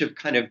bunch of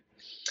kind of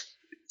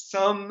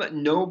some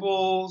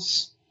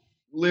nobles,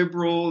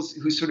 liberals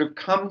who sort of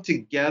come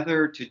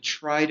together to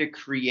try to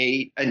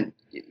create, and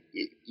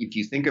if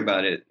you think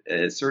about it,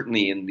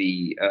 certainly in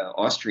the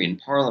Austrian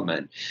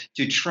parliament,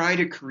 to try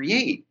to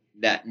create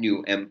that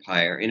new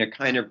empire in a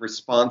kind of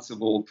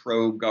responsible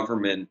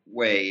pro-government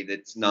way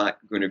that's not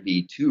going to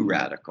be too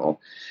radical.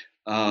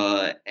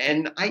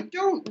 And I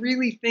don't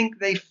really think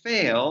they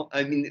fail.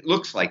 I mean, it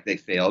looks like they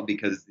fail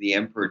because the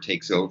emperor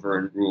takes over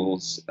and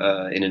rules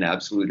in an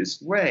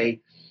absolutist way.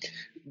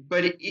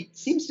 But it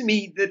seems to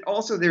me that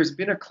also there's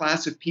been a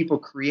class of people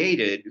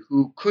created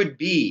who could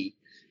be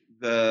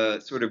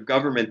the sort of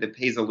government that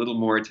pays a little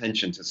more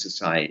attention to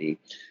society.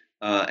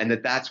 And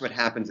that's what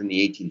happens in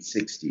the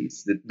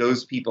 1860s, that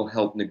those people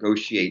help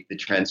negotiate the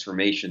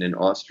transformation in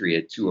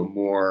Austria to a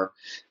more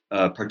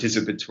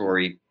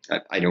participatory,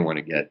 I don't want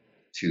to get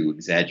too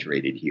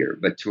exaggerated here,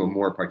 but to a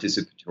more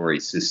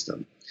participatory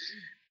system,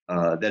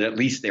 that at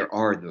least there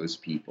are those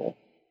people.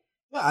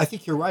 Yeah, I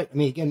think you're right. I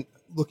mean, again,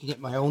 looking at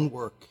my own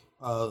work,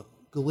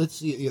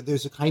 Galicia,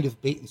 there's a kind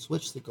of bait and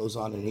switch that goes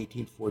on in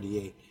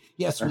 1848.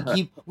 Yes,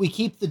 we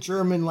keep the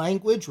German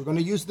language. We're going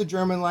to use the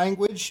German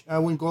language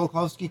when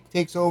Golkowski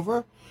takes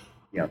over.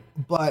 Yeah.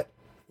 But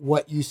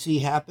what you see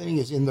happening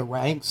is in the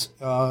ranks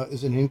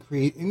is an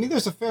increase. I mean,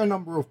 there's a fair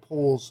number of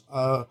polls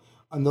on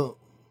the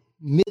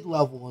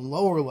mid-level and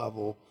lower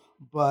level,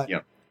 but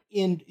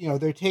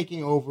they're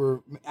taking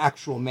over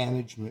actual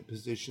management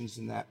positions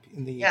in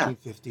the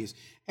 1850s,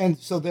 and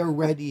so they're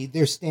ready.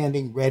 They're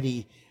standing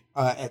ready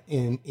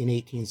in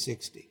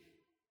 1860.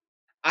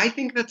 I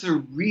think that's a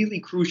really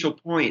crucial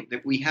point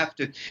that we have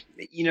to,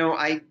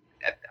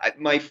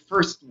 my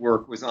first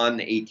work was on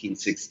the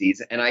 1860s,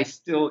 and I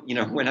still,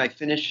 when I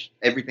finish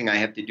everything I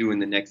have to do in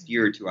the next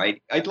year or two,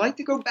 I'd like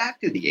to go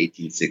back to the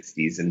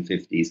 1860s and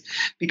 50s,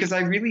 because I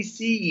really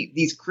see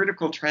these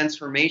critical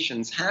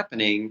transformations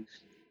happening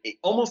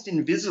almost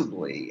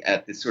invisibly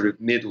at this sort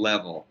of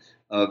mid-level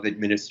of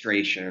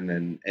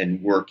administration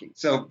and working.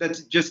 So that's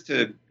just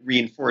to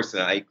reinforce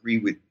that. I agree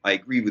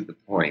with the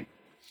point.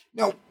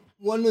 Now,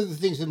 one of the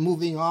things that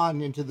moving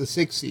on into the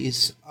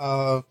 60s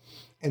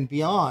and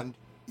beyond,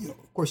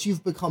 of course,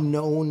 you've become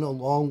known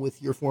along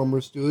with your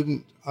former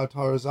student,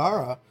 Tara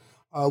Zahra,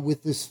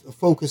 with this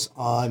focus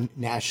on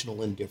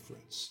national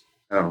indifference.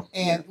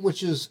 And which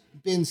has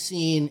been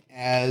seen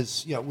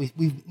as,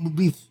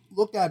 we've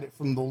looked at it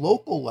from the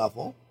local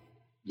level.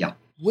 Yeah.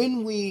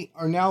 When we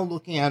are now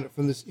looking at it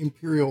from this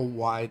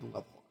imperial-wide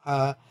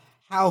level,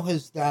 how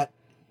has that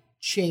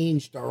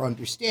changed our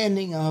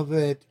understanding of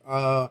it?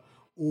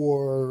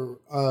 Or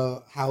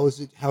how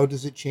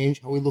does it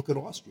change how we look at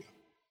Austria?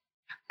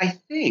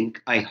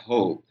 I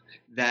hope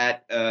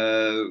that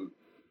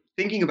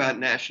thinking about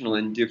national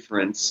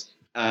indifference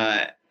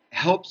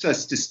helps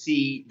us to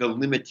see the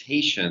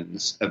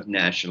limitations of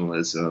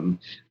nationalism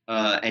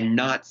and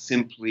not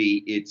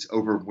simply its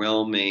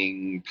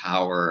overwhelming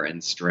power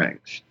and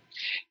strength.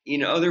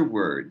 In other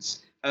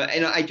words,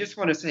 and I just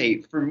want to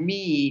say, for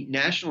me,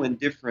 national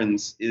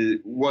indifference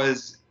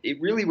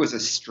really was a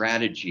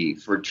strategy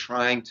for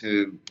trying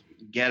to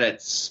get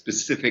at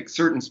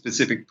certain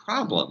specific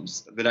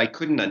problems that I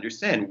couldn't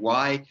understand.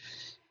 Why,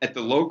 at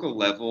the local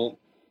level,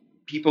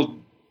 people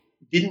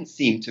didn't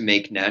seem to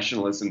make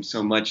nationalism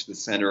so much the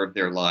center of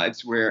their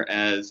lives,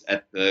 whereas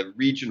at the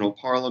regional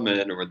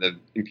parliament or the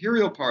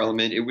imperial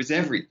parliament, it was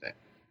everything,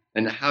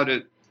 and how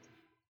to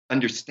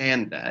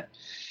understand that.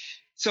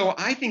 So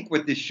I think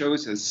what this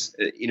shows us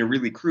in a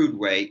really crude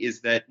way is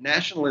that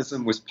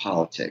nationalism was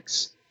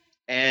politics.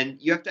 And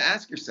you have to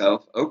ask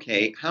yourself,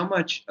 okay, how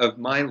much of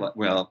my life,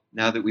 well,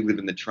 now that we live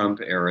in the Trump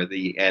era,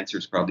 the answer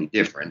is probably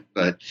different.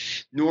 But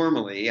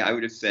normally I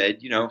would have said,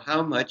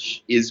 how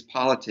much is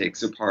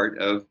politics a part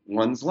of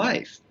one's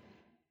life?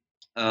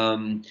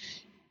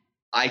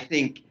 I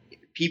think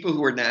people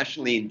who are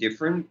nationally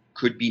indifferent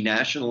could be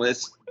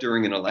nationalists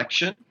during an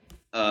election.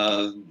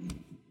 But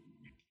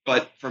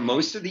for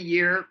most of the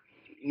year,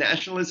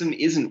 nationalism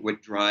isn't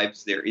what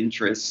drives their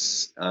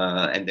interests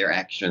and their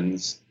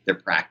actions, their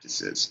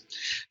practices.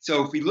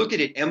 So if we look at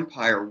it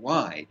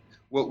empire-wide,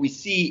 what we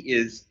see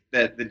is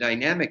that the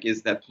dynamic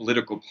is that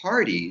political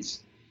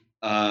parties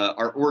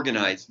are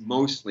organized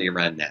mostly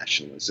around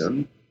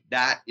nationalism.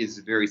 That is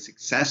very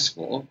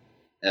successful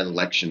at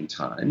election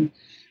time,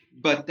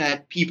 but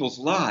that people's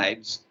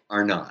lives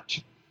are not.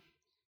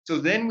 So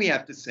then we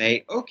have to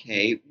say,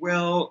 okay,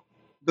 well,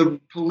 the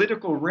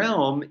political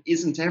realm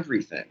isn't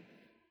everything.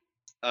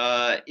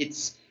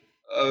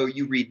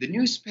 You read the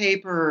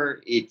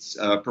newspaper, it's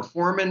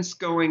performance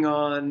going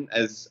on,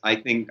 as I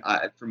think,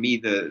 for me,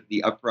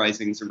 the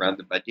uprisings around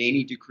the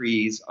Badeni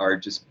decrees are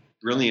just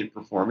brilliant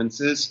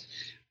performances.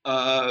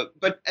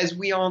 But as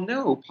we all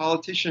know,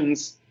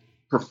 politicians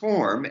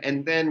perform,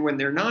 and then when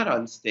they're not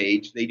on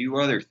stage, they do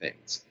other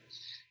things.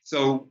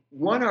 So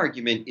one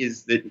argument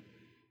is that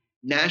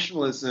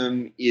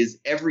nationalism is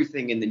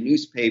everything in the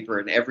newspaper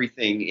and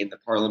everything in the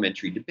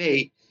parliamentary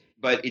debate,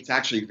 but it's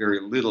actually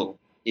very little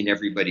in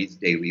everybody's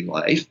daily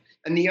life.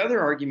 And the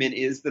other argument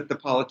is that the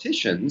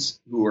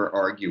politicians who are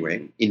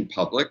arguing in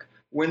public,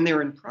 when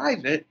they're in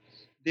private,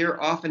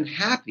 they're often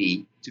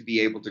happy to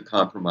be able to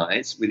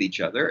compromise with each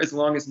other as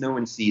long as no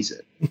one sees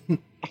it.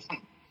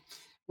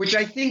 Which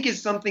I think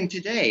is something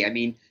today. I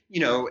mean,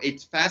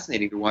 it's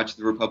fascinating to watch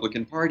the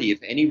Republican Party. If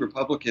any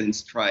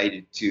Republicans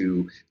tried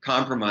to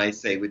compromise,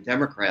 say, with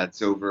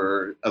Democrats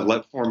over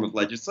a form of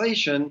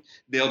legislation,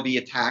 they'll be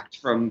attacked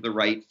from the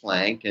right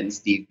flank, and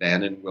Steve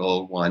Bannon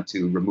will want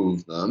to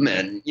remove them.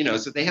 And,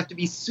 so they have to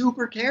be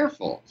super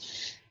careful.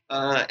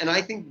 And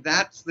I think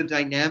that's the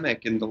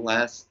dynamic in the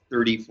last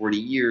 30, 40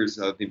 years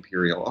of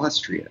Imperial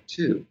Austria,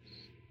 too.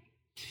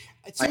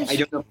 I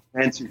don't know if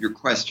I answered your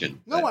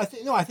question. No, I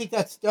think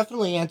that's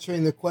definitely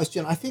answering the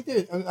question. I think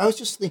I was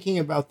just thinking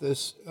about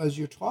this as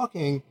you're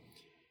talking.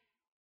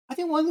 I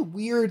think one of the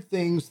weird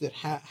things that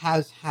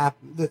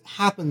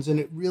happens, and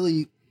it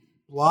really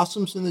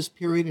blossoms in this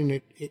period, and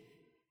it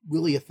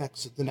really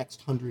affects the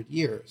next 100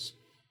 years,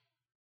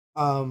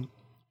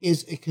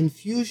 is a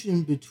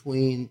confusion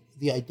between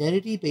the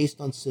identity based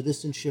on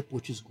citizenship,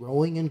 which is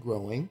growing and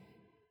growing,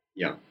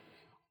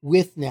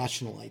 with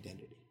national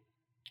identity.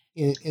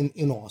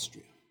 In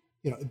Austria,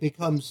 it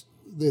becomes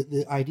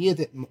the idea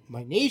that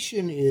my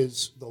nation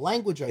is the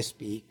language I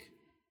speak,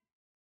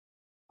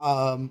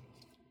 and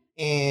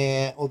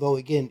although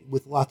again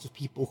with lots of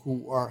people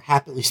who are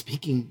happily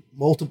speaking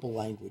multiple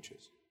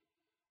languages,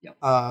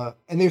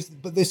 and this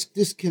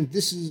is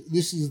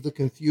the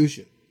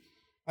confusion,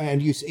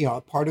 and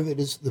part of it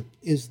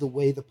is the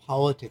way the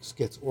politics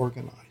gets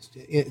organized,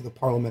 the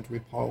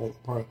parliamentary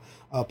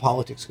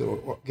politics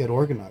get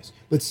organized,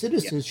 but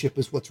citizenship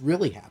is what's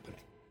really happening.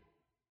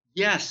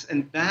 Yes,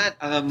 and that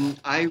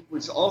I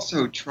was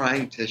also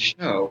trying to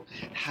show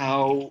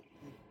how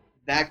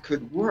that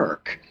could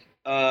work.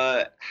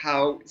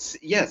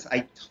 Yes,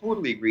 I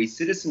totally agree.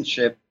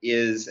 Citizenship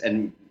is,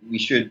 and we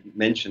should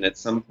mention at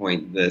some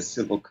point, the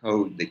civil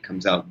code that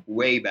comes out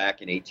way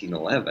back in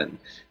 1811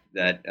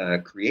 that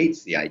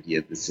creates the idea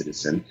of the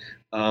citizen.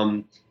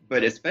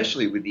 But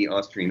especially with the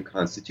Austrian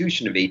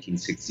Constitution of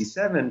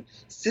 1867,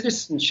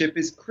 citizenship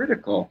is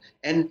critical.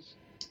 And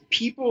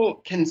people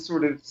can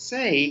sort of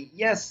say,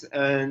 yes,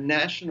 a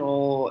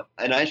national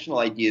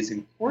idea is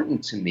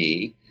important to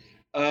me,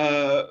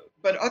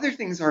 but other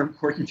things are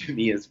important to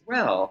me as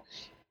well.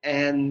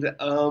 And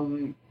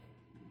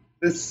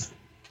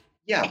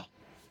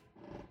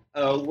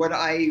what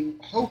I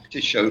hope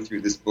to show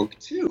through this book,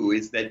 too,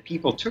 is that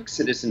people took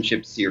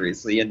citizenship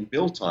seriously and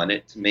built on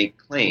it to make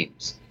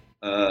claims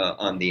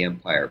on the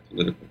empire,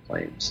 political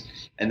claims,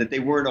 and that they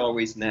weren't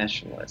always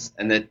nationalists,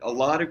 and that a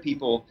lot of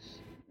people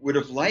would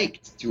have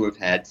liked to have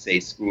had, say,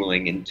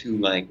 schooling in 2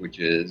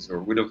 languages, or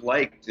would have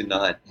liked to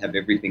not have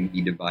everything be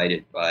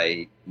divided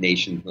by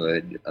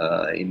nationhood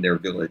in their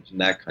village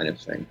and that kind of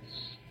thing.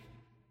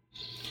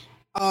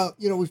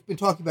 We've been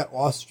talking about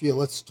Austria.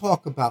 Let's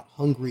talk about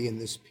Hungary in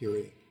this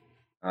period.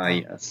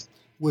 Yes.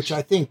 Which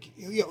I think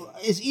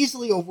is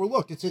easily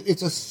overlooked.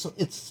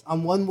 It's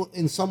on one,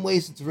 in some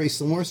ways it's a very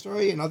similar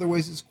story. In other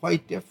ways it's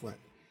quite different.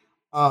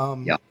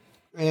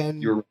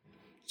 And you're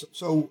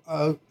so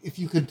if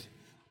you could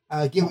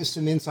give us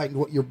some insight into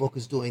what your book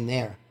is doing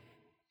there.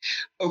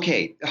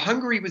 Okay,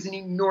 Hungary was an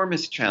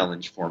enormous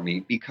challenge for me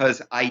because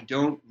I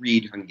don't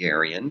read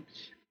Hungarian.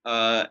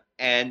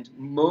 And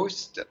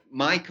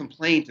my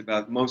complaint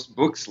about most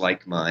books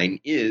like mine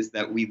is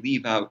that we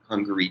leave out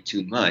Hungary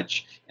too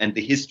much, and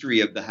the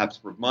history of the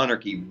Habsburg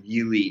monarchy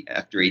really,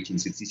 after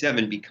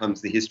 1867,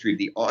 becomes the history of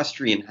the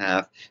Austrian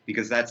half,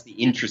 because that's the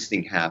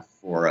interesting half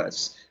for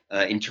us.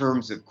 In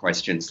terms of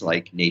questions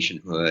like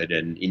nationhood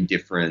and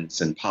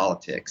indifference and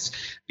politics.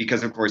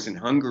 Because, of course, in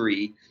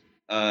Hungary,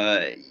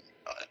 at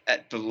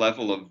the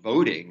level of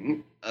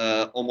voting,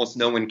 almost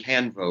no one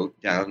can vote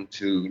down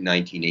to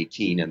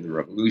 1918 and the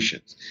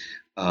revolutions.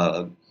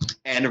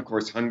 And, of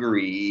course,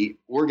 Hungary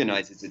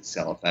organizes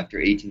itself after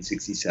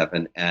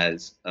 1867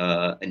 as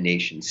a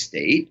nation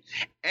state.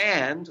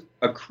 And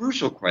a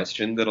crucial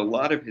question that a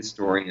lot of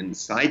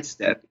historians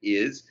sidestep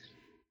is,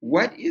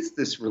 what is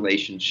this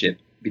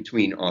relationship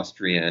between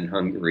Austria and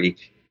Hungary?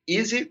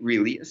 Is it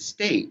really a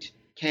state?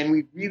 Can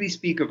we really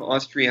speak of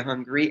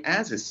Austria-Hungary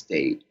as a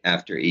state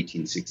after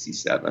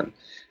 1867?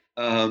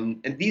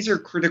 And these are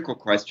critical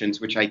questions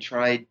which I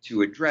tried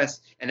to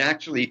address. And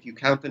actually, if you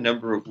count the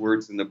number of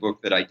words in the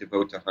book that I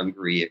devote to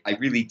Hungary, I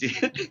really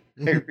did.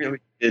 I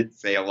really did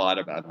say a lot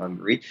about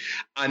Hungary.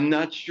 I'm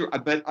not sure,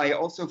 but I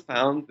also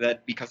found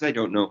that because I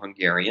don't know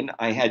Hungarian,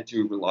 I had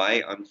to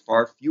rely on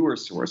far fewer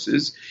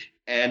sources.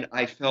 And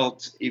I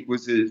felt it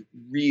was a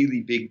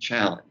really big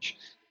challenge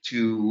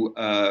to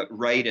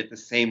write at the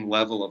same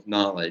level of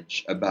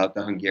knowledge about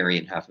the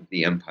Hungarian half of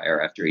the empire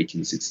after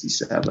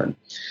 1867.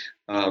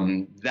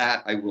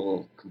 That I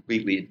will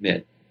completely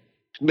admit.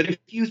 But a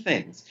few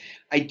things.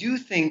 I do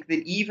think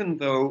that even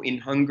though in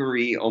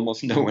Hungary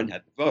almost no one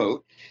had the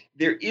vote,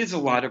 there is a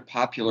lot of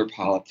popular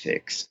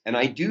politics. And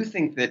I do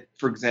think that,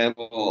 for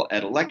example,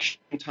 at election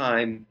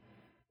time,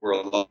 there were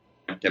a lot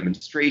of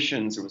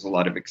demonstrations, there was a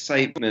lot of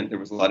excitement, there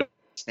was a lot of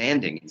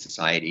standing in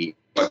society,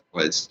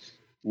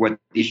 what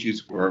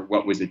issues were,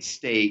 what was at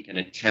stake, an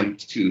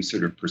attempt to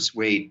sort of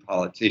persuade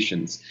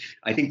politicians.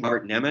 I think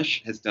Bart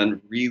Nemes has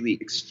done really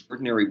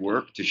extraordinary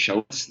work to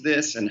show us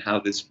this and how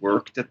this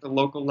worked at the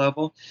local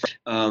level.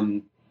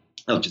 I'll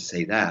just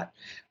say that.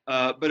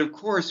 But of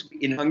course,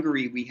 in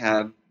Hungary, we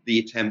have the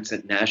attempts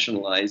at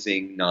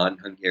nationalizing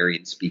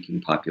non-Hungarian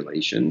speaking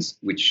populations,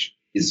 which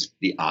is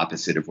the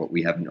opposite of what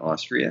we have in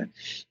Austria.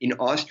 In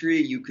Austria,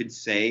 you could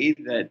say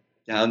that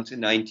down to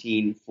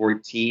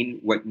 1914,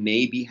 what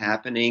may be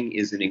happening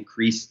is an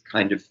increased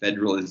kind of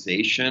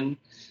federalization,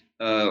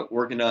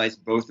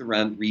 organized both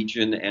around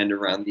region and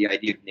around the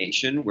idea of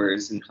nation,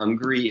 whereas in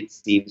Hungary, it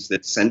seems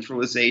that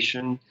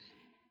centralization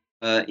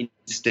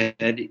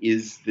instead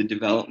is the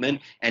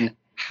development. And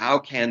how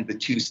can the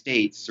two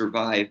states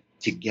survive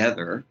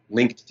together,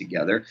 linked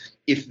together,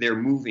 if they're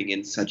moving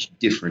in such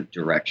different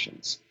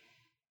directions?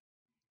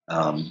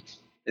 And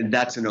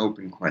that's an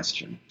open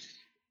question.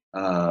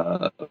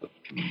 I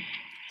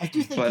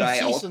do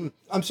think some.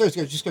 I'm sorry,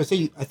 I was just going to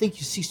say. I think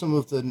you see some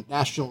of the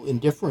national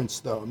indifference,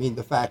 though. I mean,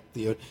 the fact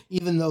that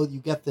even though you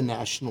get the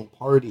national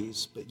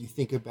parties, but you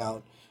think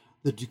about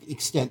the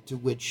extent to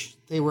which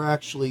they were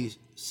actually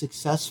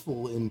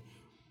successful in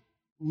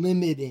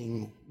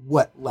limiting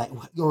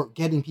or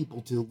getting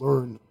people to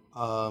learn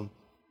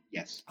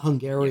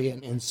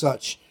Hungarian and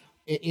such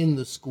in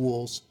the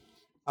schools.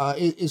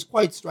 Is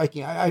quite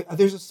striking.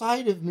 There's a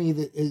side of me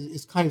that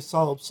is kind of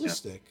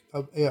solipsistic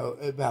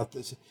about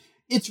this.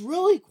 It's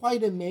really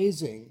quite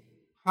amazing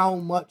how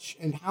much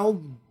and how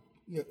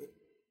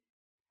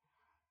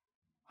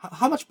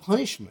much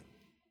punishment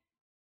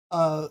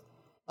a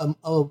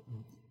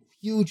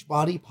huge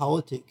body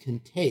politic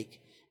can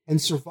take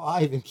and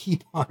survive and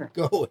keep on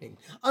going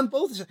on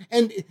both sides.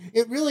 And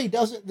it really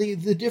doesn't.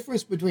 The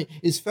difference between,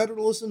 is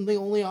federalism the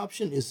only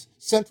option? Is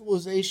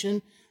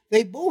centralization?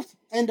 They both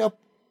end up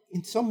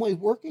in some way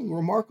working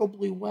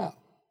remarkably well.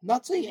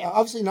 Not saying,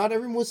 obviously not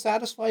everyone was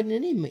satisfied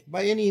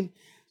by any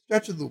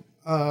stretch of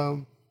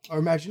our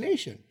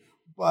imagination,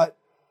 but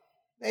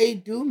they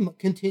do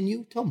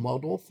continue to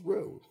muddle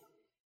through.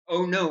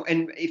 Oh, no.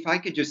 And if I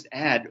could just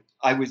add,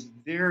 I was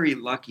very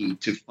lucky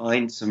to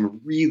find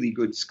some really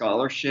good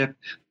scholarship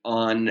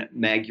on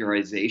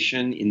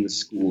Magyarization in the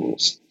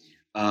schools.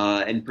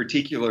 In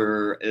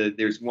particular,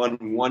 there's one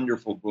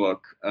wonderful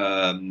book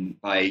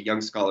by a young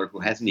scholar who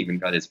hasn't even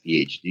got his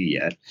PhD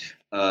yet,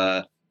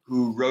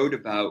 who wrote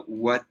about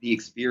what the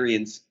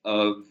experience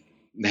of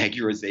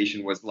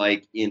Magyarization was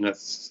like in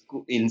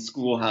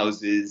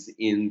schoolhouses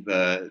in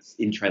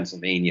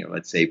Transylvania,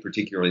 let's say,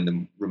 particularly in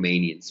the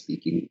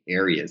Romanian-speaking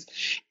areas.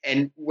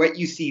 And what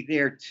you see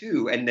there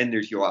too, and then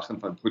there's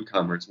Joachim von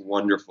Puttkamer's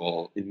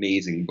wonderful,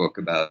 amazing book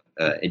about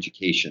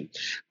education.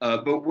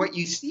 But what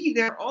you see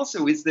there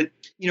also is that,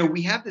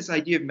 we have this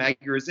idea of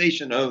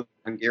Magyarization. Oh,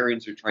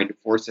 Hungarians are trying to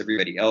force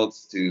everybody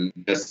else to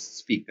just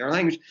speak their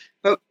language.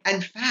 But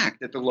in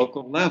fact, at the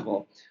local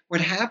level, what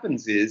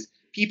happens is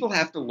people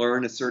have to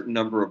learn a certain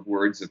number of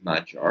words of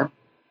Magyar,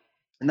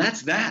 and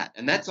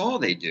that's all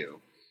they do.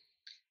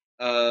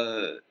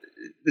 The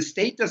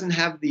state doesn't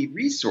have the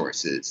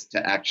resources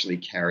to actually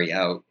carry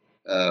out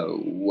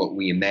what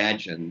we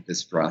imagine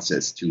this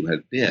process to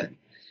have been.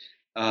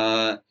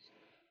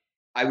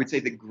 I would say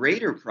the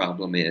greater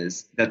problem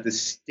is that the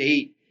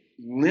state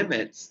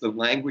limits the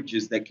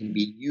languages that can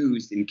be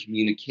used in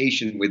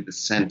communication with the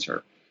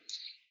center.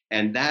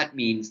 And that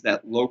means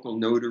that local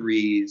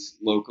notaries,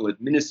 local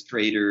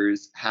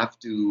administrators have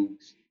to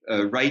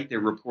write their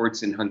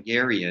reports in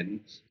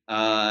Hungarian.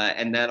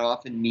 And that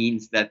often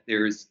means that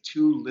there's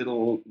too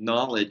little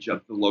knowledge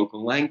of the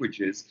local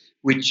languages,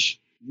 which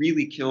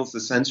really kills the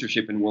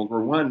censorship in World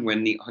War I,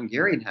 when the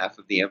Hungarian half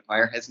of the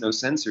empire has no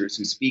censors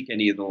who speak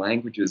any of the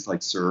languages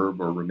like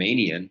Serb or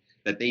Romanian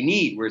that they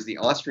need, whereas the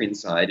Austrian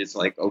side is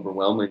like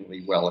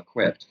overwhelmingly well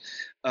equipped.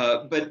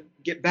 But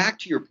get back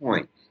to your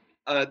point.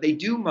 They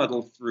do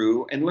muddle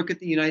through, and look at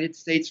the United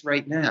States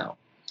right now.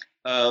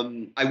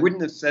 I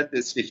wouldn't have said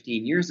this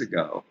 15 years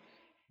ago,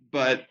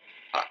 but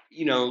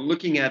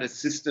looking at a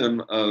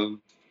system of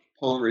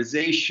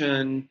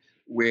polarization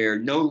where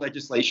no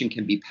legislation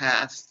can be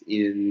passed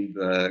in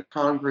the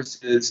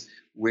Congresses,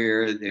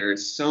 where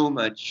there's so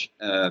much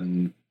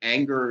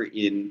anger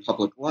in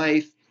public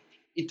life,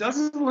 it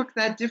doesn't look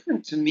that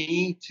different to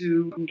me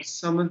to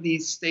some of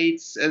these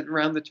states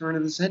around the turn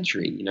of the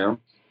century,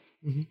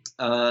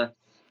 Mm-hmm.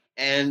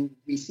 And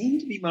we seem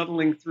to be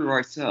muddling through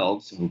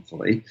ourselves,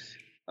 hopefully.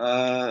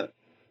 So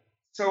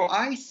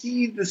I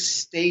see the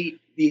state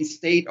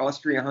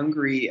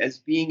Austria-Hungary, as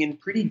being in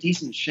pretty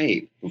decent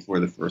shape before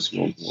the First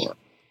World War.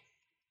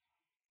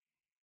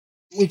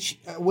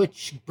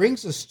 Which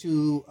brings us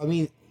to,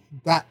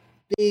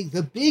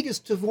 the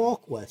biggest of all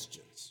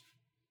questions.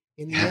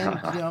 In the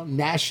end,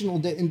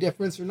 national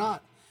indifference or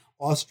not,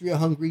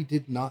 Austria-Hungary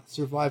did not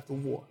survive the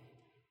war.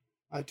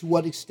 To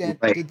what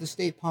extent did the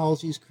state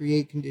policies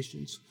create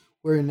conditions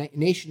where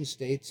nation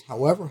states,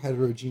 however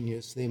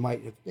heterogeneous they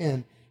might have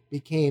been,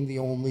 became the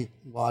only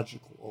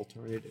logical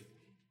alternative?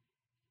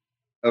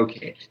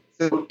 Okay,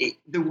 so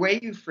the way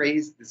you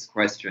phrased this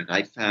question,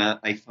 I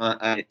found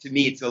to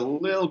me it's a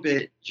little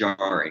bit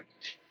jarring,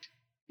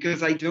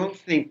 because I don't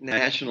think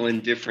national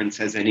indifference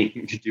has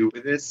anything to do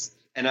with this,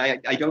 and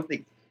I don't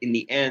think in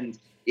the end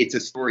it's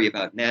a story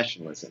about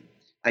nationalism.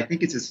 I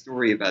think it's a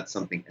story about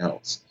something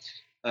else.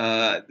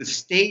 The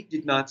state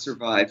did not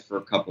survive for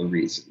a couple of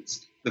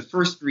reasons. The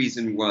first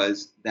reason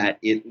was that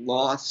it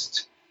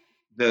lost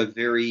the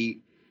very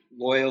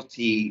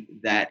loyalty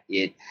that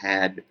it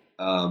had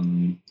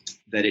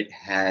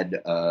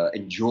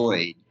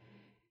enjoyed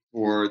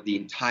for the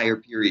entire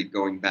period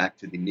going back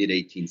to the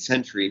mid-18th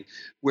century,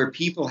 where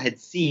people had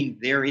seen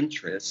their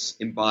interests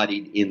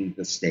embodied in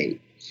the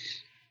state.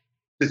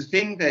 The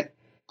thing that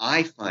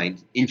I find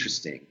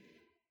interesting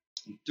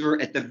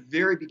at the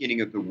very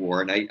beginning of the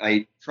war, and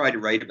I try to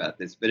write about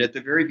this, but at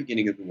the very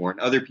beginning of the war, and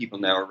other people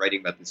now are writing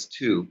about this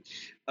too,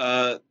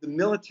 the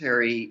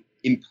military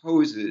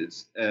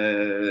imposes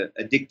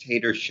a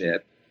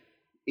dictatorship.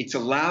 It's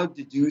allowed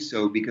to do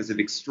so because of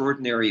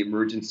extraordinary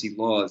emergency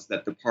laws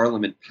that the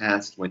parliament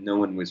passed when no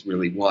one was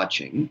really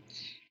watching.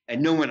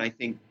 And no one, I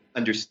think,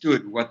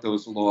 understood what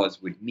those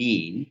laws would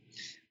mean.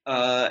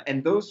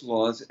 And those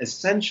laws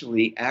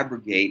essentially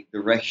abrogate the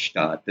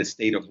Rechtsstaat, the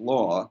state of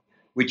law,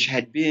 which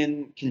had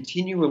been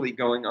continually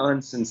going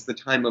on since the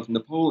time of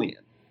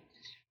Napoleon.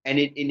 And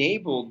it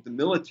enabled the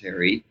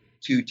military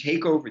to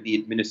take over the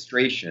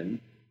administration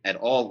at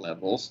all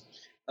levels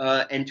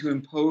and to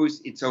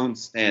impose its own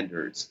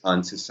standards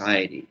on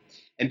society.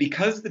 And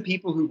because the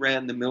people who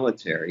ran the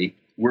military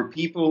were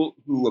people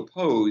who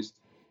opposed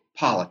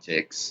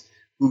politics,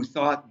 who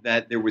thought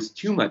that there was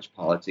too much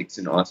politics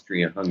in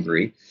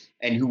Austria-Hungary,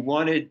 and who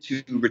wanted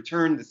to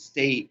return the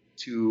state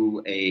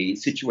to a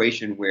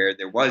situation where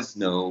there was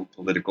no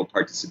political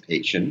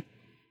participation.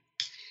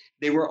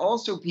 They were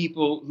also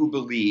people who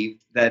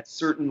believed that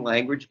certain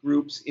language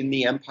groups in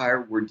the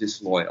empire were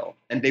disloyal,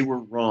 and they were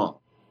wrong.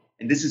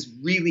 And this is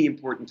really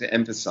important to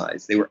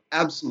emphasize. They were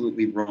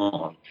absolutely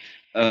wrong.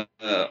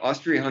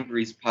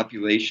 Austria-Hungary's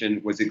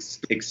population was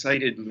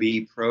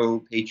excitedly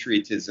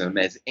pro-patriotism,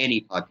 as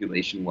any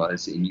population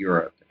was in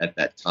Europe at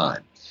that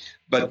time.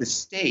 But the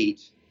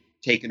state,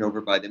 taken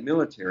over by the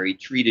military,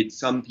 treated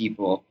some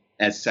people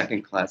as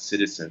second-class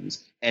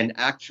citizens and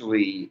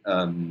actually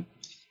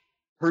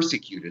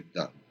persecuted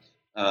them.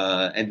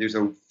 And there's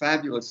a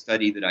fabulous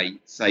study that I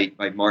cite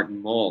by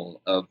Martin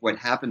Moll of what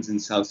happens in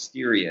South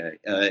Styria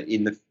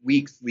in the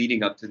weeks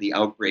leading up to the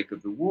outbreak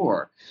of the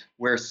war,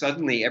 where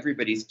suddenly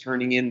everybody's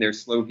turning in their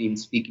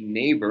Slovene-speaking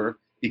neighbor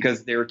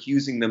because they're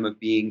accusing them of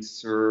being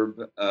Serb,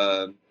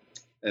 of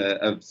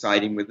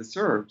siding with the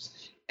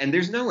Serbs. And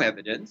there's no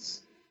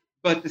evidence,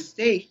 but the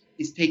state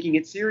is taking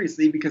it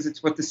seriously because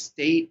it's what the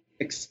state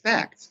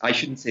expects. I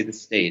shouldn't say the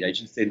state, I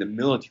should say the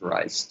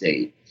militarized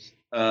state.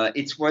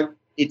 It's what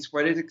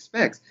it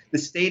expects. The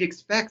state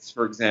expects,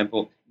 for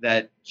example,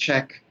 that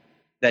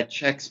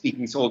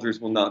Czech-speaking soldiers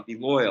will not be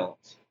loyal.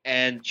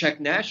 And Czech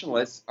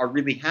nationalists are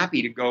really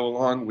happy to go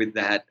along with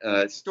that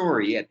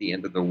story at the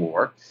end of the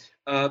war.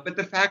 But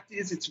the fact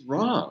is, it's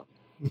wrong.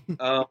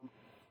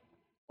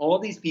 All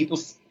these people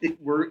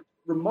were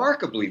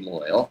remarkably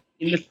loyal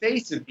in the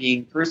face of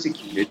being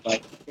persecuted by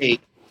a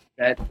state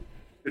that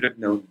could have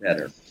known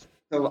better.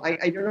 So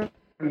I don't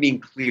I'm being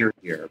clear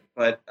here,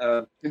 but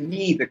to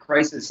me, the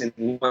crisis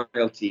in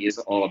loyalty is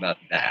all about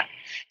that.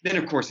 Then,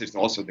 of course, there's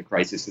also the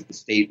crisis that the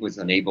state was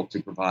unable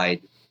to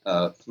provide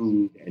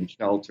food and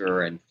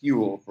shelter and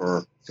fuel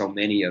for so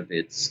many of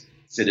its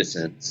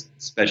citizens,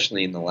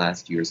 especially in the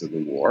last years of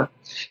the war.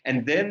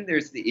 And then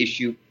there's the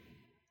issue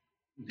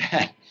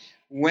that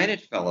when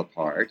it fell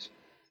apart,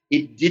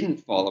 it didn't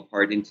fall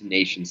apart into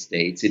nation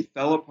states. It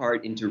fell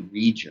apart into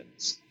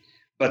regions.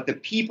 But the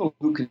people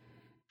who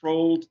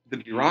controlled the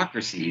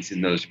bureaucracies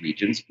in those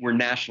regions were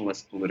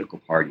nationalist political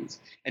parties.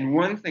 And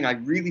one thing I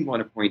really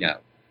want to point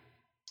out,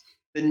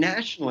 the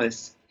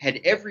nationalists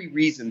had every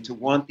reason to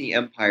want the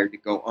empire to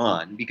go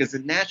on because the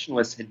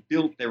nationalists had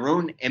built their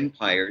own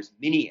empires,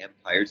 mini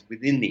empires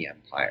within the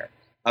empire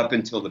up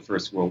until the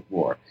First World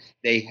War.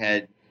 They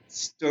had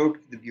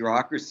stoked the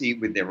bureaucracy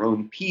with their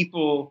own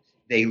people.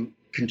 They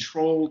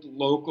controlled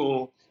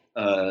local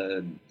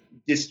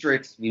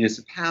districts,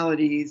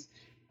 municipalities.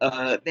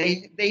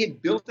 They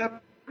had built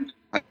up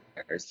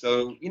empires.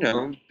 So,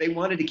 they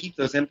wanted to keep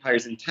those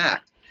empires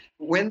intact.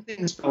 But when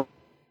things fell,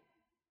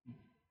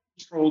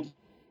 controlled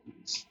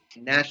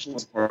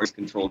nationalist parties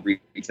controlled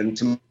regions, and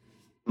to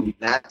me,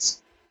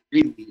 that's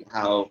really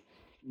how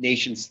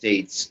nation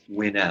states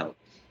win out.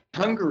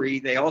 Hungary,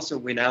 they also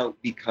win out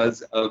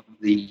because of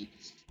the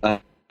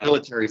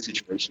military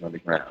situation on the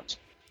ground.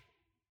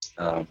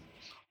 I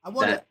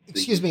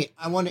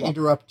want to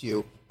interrupt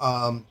you.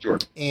 Sure.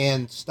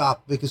 And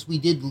stop because we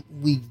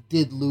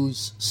did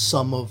lose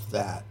some of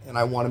that, and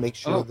I want to make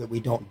sure that we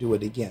don't do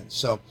it again.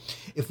 So,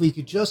 if we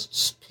could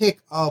just pick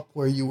up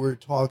where you were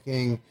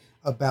talking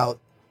about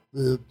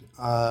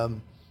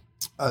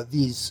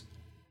these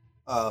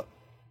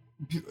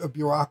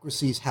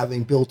bureaucracies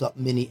having built up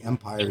mini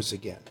empires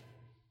again.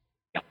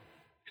 Yeah.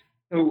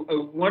 So,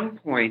 one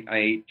point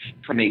I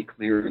try to make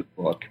clear in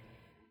the book,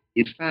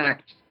 in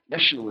fact,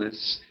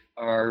 nationalists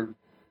are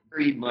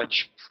very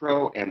much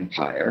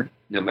pro-empire,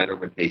 no matter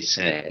what they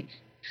say,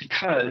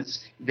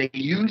 because they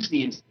use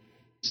the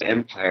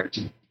empire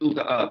to build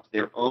up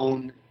their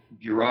own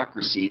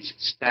bureaucracies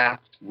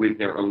staffed with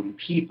their own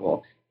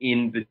people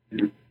in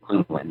the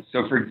homeland.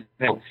 So, for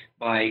example,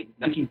 by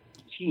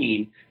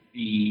 1915,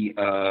 the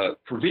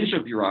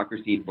provincial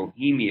bureaucracy in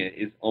Bohemia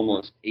is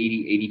almost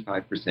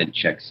 80-85%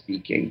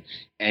 Czech-speaking,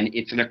 and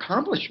it's an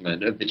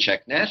accomplishment of the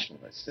Czech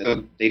nationalists.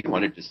 So they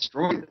want to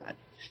destroy that.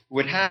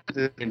 What happens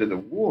at the end of the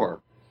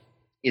war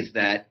is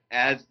that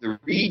as the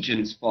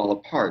regions fall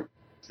apart,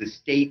 the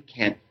state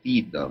can't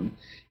feed them.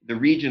 The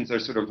regions are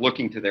sort of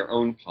looking to their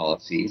own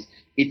policies.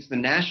 It's the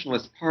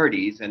nationalist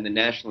parties and the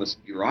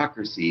nationalist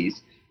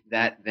bureaucracies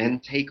that then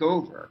take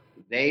over.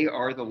 They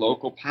are the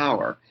local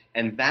power.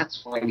 And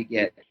that's why we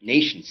get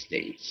nation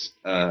states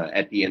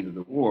at the end of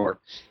the war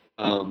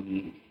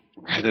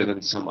rather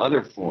than some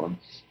other form.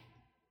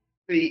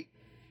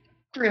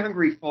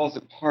 Austria-Hungary falls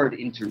apart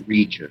into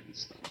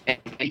regions. And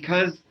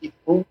because it's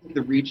only at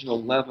the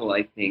regional level,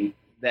 I think,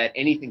 that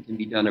anything can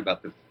be done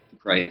about the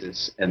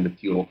crisis and the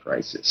fuel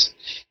crisis.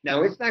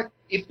 Now,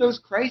 if those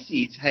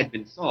crises had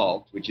been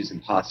solved, which is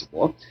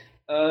impossible,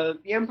 the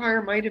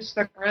empire might have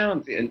stuck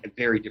around in a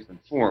very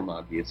different form,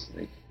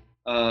 obviously,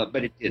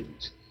 but it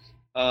didn't.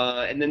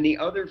 And then the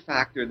other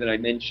factor that I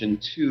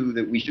mentioned, too,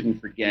 that we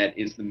shouldn't forget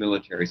is the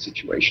military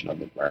situation on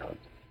the ground.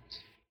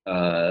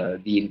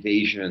 The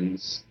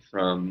invasions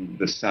from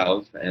the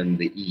south and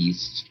the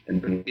east, and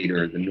then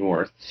later the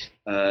north,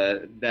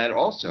 that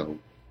also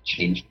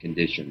changed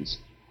conditions.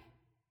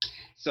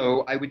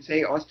 So I would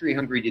say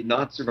Austria-Hungary did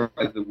not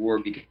survive the war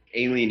because it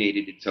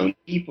alienated its own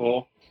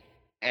people,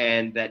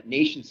 and that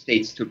nation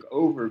states took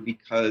over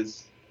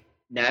because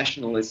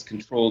nationalists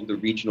controlled the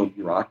regional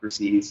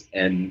bureaucracies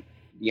and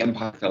the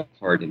empire fell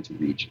apart into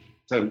regions.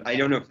 So I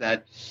don't know if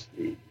that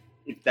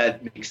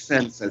makes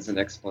sense as an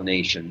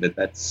explanation.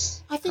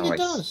 That's I think it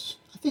does.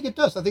 I think it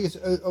does. I think it's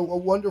a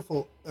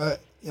wonderful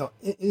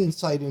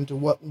insight into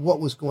what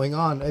was going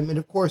on. I mean,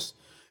 of course,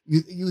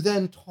 you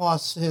then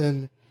toss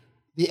in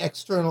the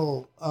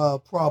external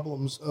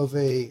problems of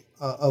the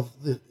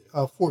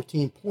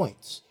 14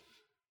 points.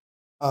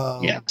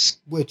 Yes.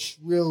 Which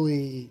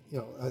really,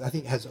 I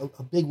think has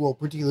a big role,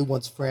 particularly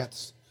once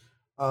France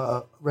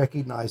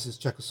recognizes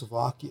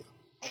Czechoslovakia.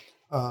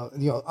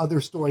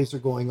 Other stories are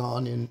going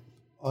on in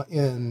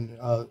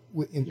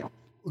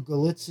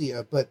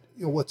Galicia, but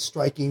what's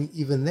striking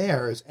even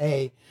there is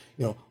if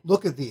you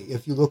look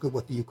at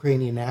what the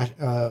Ukrainian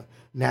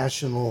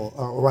national,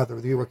 or rather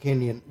the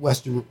Ukrainian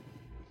Western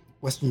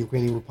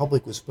Ukrainian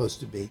Republic was supposed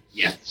to be.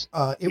 Yes.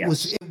 It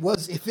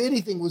was if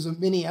anything was a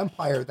mini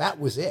empire, that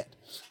was it.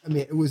 I mean,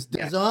 it was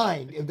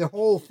designed. Yes. The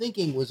whole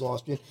thinking was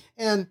Austrian,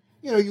 and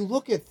you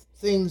look at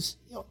things.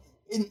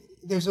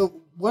 There's a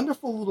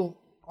wonderful little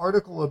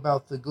article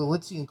about the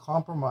Galician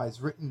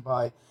Compromise written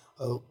by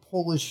a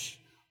Polish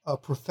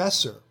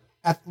professor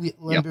at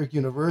Lemberg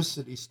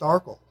University,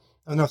 Starkel.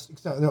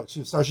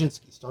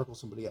 Starzyński. Starkel,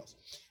 somebody else.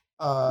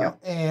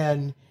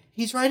 And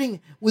he's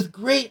writing with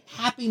great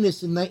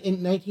happiness in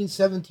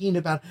 1917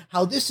 about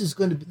how this is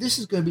going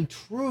to be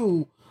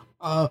true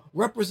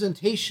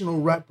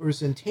representation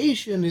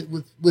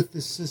with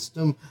the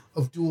system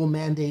of dual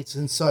mandates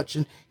and such.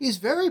 And he's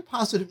very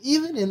positive,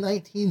 even in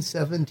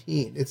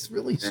 1917. It's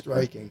really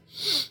striking.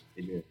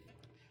 It is.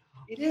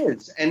 It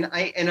is. And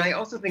I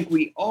also think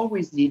we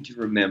always need to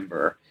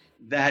remember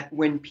that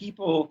when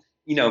people,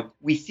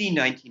 we see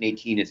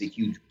 1918 as a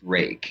huge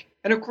break.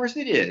 And of course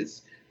it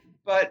is.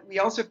 But we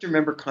also have to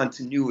remember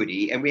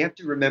continuity, and we have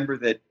to remember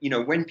that,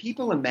 when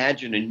people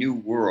imagine a new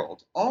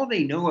world, all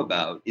they know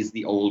about is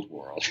the old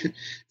world.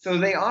 So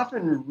they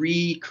often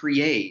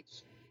recreate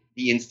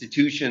the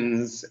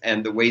institutions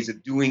and the ways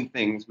of doing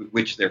things with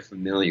which they're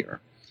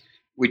familiar,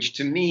 which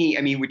to me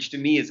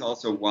is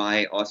also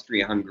why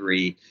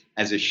Austria-Hungary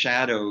as a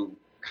shadow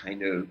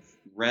kind of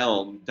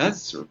realm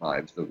does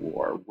survive the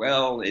war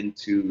well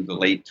into the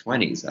late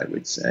 20s, I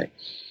would say.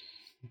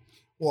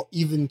 Well,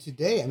 even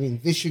today,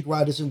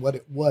 Visegrad isn't what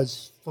it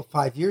was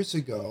 5 years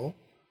ago,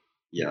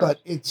 but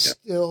it's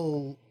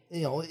still,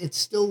 it's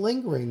still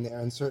lingering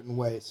there in certain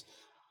ways.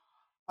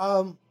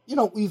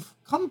 We've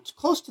come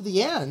close to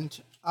the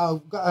end,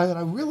 and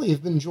I really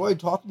have enjoyed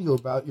talking to you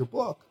about your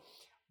book.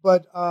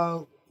 But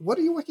what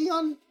are you working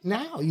on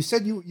now? You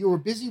said you were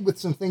busy with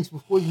some things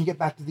before you can get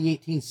back to the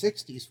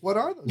 1860s. What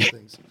are those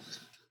things?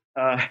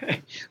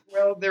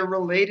 Well, they're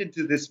related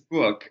to this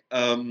book.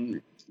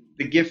 The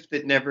Gift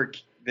that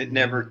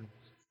never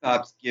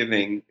stops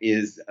giving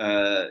is,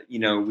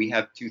 we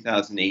have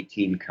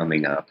 2018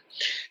 coming up.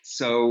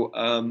 So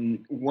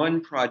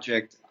one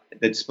project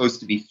that's supposed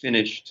to be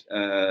finished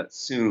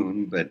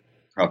soon, but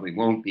probably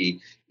won't be,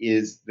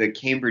 is the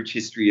Cambridge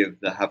History of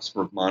the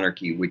Habsburg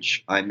Monarchy,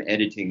 which I'm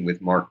editing with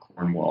Mark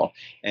Cornwall.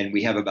 And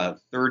we have about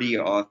 30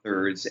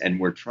 authors, and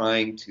we're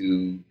trying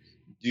to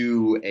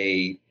do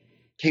a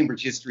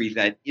Cambridge history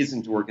that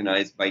isn't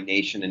organized by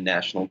nation and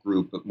national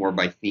group, but more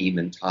by theme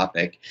and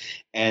topic.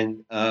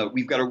 And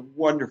we've got a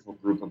wonderful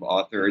group of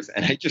authors,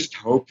 and I just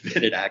hope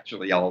that it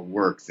actually all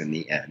works in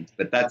the end.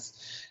 But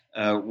that's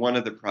one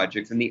of the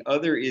projects. And the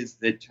other is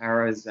that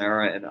Tara,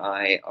 Zara, and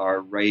I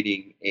are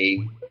writing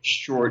a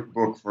short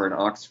book for an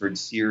Oxford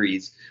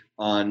series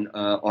on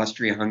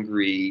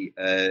Austria-Hungary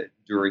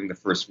during the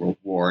First World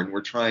War. And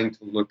we're trying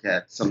to look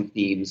at some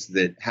themes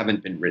that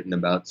haven't been written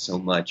about so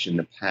much in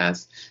the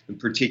past, in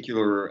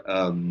particular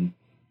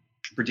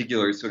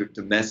sort of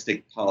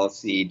domestic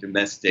policy,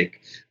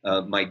 domestic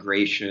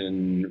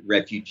migration,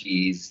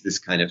 refugees, this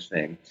kind of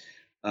thing.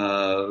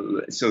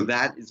 So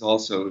that is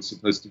also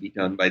supposed to be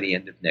done by the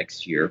end of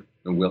next year,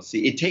 and we'll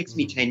see. It takes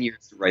me 10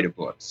 years to write a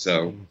book,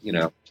 so,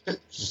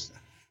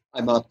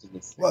 I'm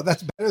optimistic. Well,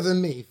 that's better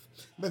than me,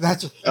 but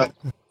that's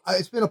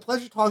it's been a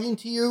pleasure talking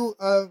to you,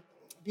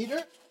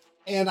 Peter,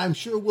 and I'm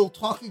sure we'll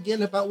talk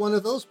again about one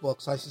of those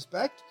books, I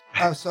suspect.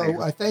 So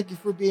I thank you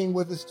for being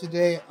with us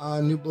today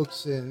on New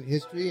Books in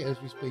History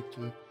as we speak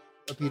to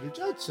Peter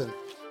Judson.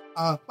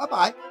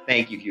 Bye-bye.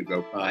 Thank you,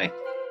 Hugo. Bye.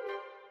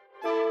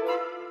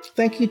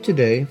 Thank you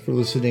today for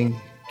listening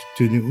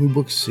to New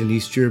Books in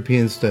East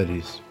European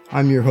Studies.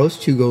 I'm your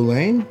host, Hugo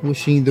Lane,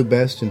 wishing you the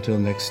best until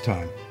next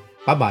time.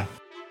 Bye-bye.